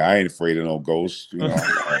say, I ain't afraid of no ghosts. You know,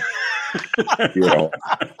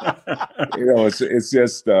 it's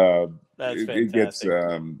just it gets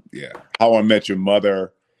How I Met Your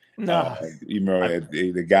Mother. No, you know,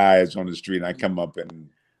 the guy is on the street, and I come up and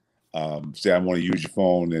say, "I want to use your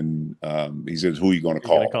phone," and he says, "Who are you going to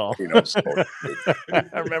call?" You know, so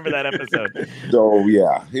I remember that episode. So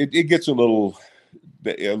yeah, it gets a little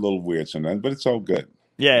weird sometimes, but it's all good.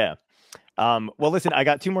 Yeah. Well, listen, I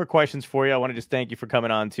got 2 more questions for you. I want to just thank you for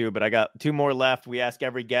coming on too, but I got 2 more left. We ask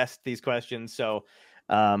every guest these questions, so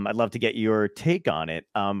I'd love to get your take on it.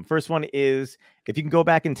 First one is, If you can go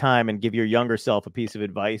back in time and give your younger self a piece of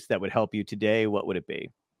advice that would help you today, what would it be?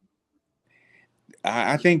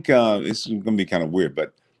 I think it's going to be kind of weird,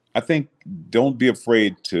 but I think don't be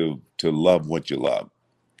afraid to love what you love.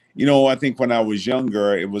 I think when I was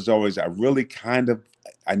younger, it was always I really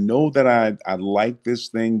I know that I like this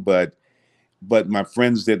thing, but my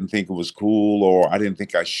friends didn't think it was cool, or I didn't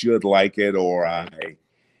think I should like it, or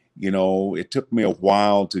it took me a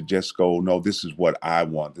while to just go, no, this is what I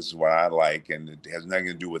want, this is what I like, and it has nothing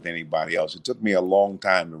to do with anybody else. It took me a long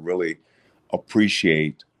time to really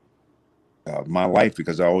appreciate my life,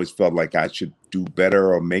 because I always felt like I should do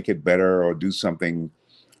better or make it better or do something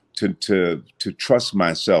to trust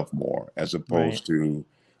myself more, as opposed to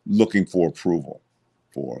looking for approval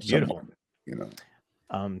for Beautiful.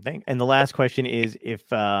 someone. And the last question is if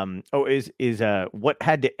what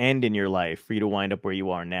had to end in your life for you to wind up where you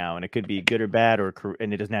are now? And it could be good or bad,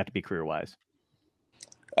 and it doesn't have to be career wise.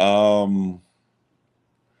 Well,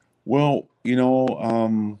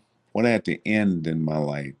 what had to end in my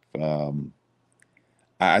life?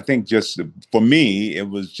 I think just for me, it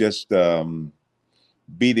was just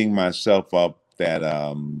beating myself up that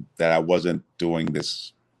I wasn't doing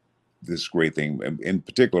this great thing, in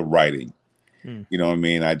particular writing. You know what I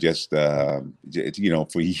mean? I just for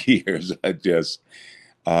years I just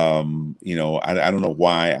I don't know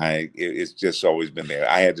why it's just always been there.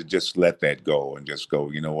 I had to just let that go and just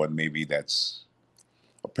go, you know what, maybe that's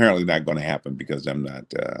apparently not going to happen because I'm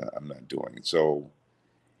not doing it. So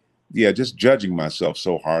yeah, just judging myself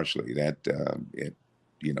so harshly that I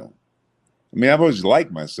mean, I've always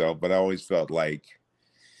liked myself, but I always felt like,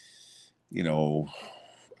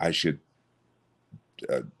 I should,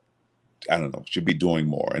 I don't know, should be doing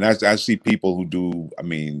more. And I see people who do, I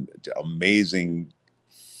mean, amazing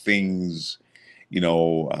things.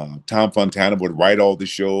 Tom Fontana would write all the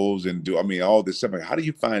shows and do, I mean, all this stuff. Like, how do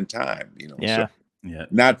you find time? Yeah. So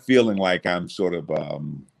not feeling like I'm sort of,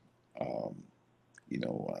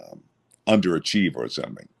 underachiever or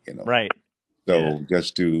something, Right. So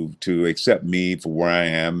just to accept me for where I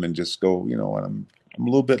am and just go, I'm a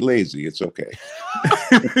little bit lazy. It's okay.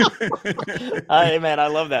 Hey, man, I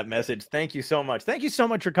love that message. Thank you so much. Thank you so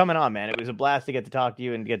much for coming on, man. It was a blast to get to talk to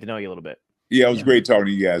you and get to know you a little bit. Yeah, it was great talking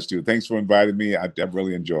to you guys too. Thanks for inviting me. I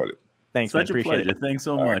really enjoyed it. Thanks, Such man. a pleasure. Thanks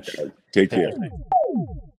so much. Right. Take care.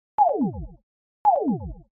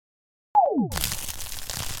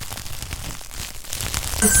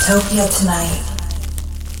 Dystopia Tonight.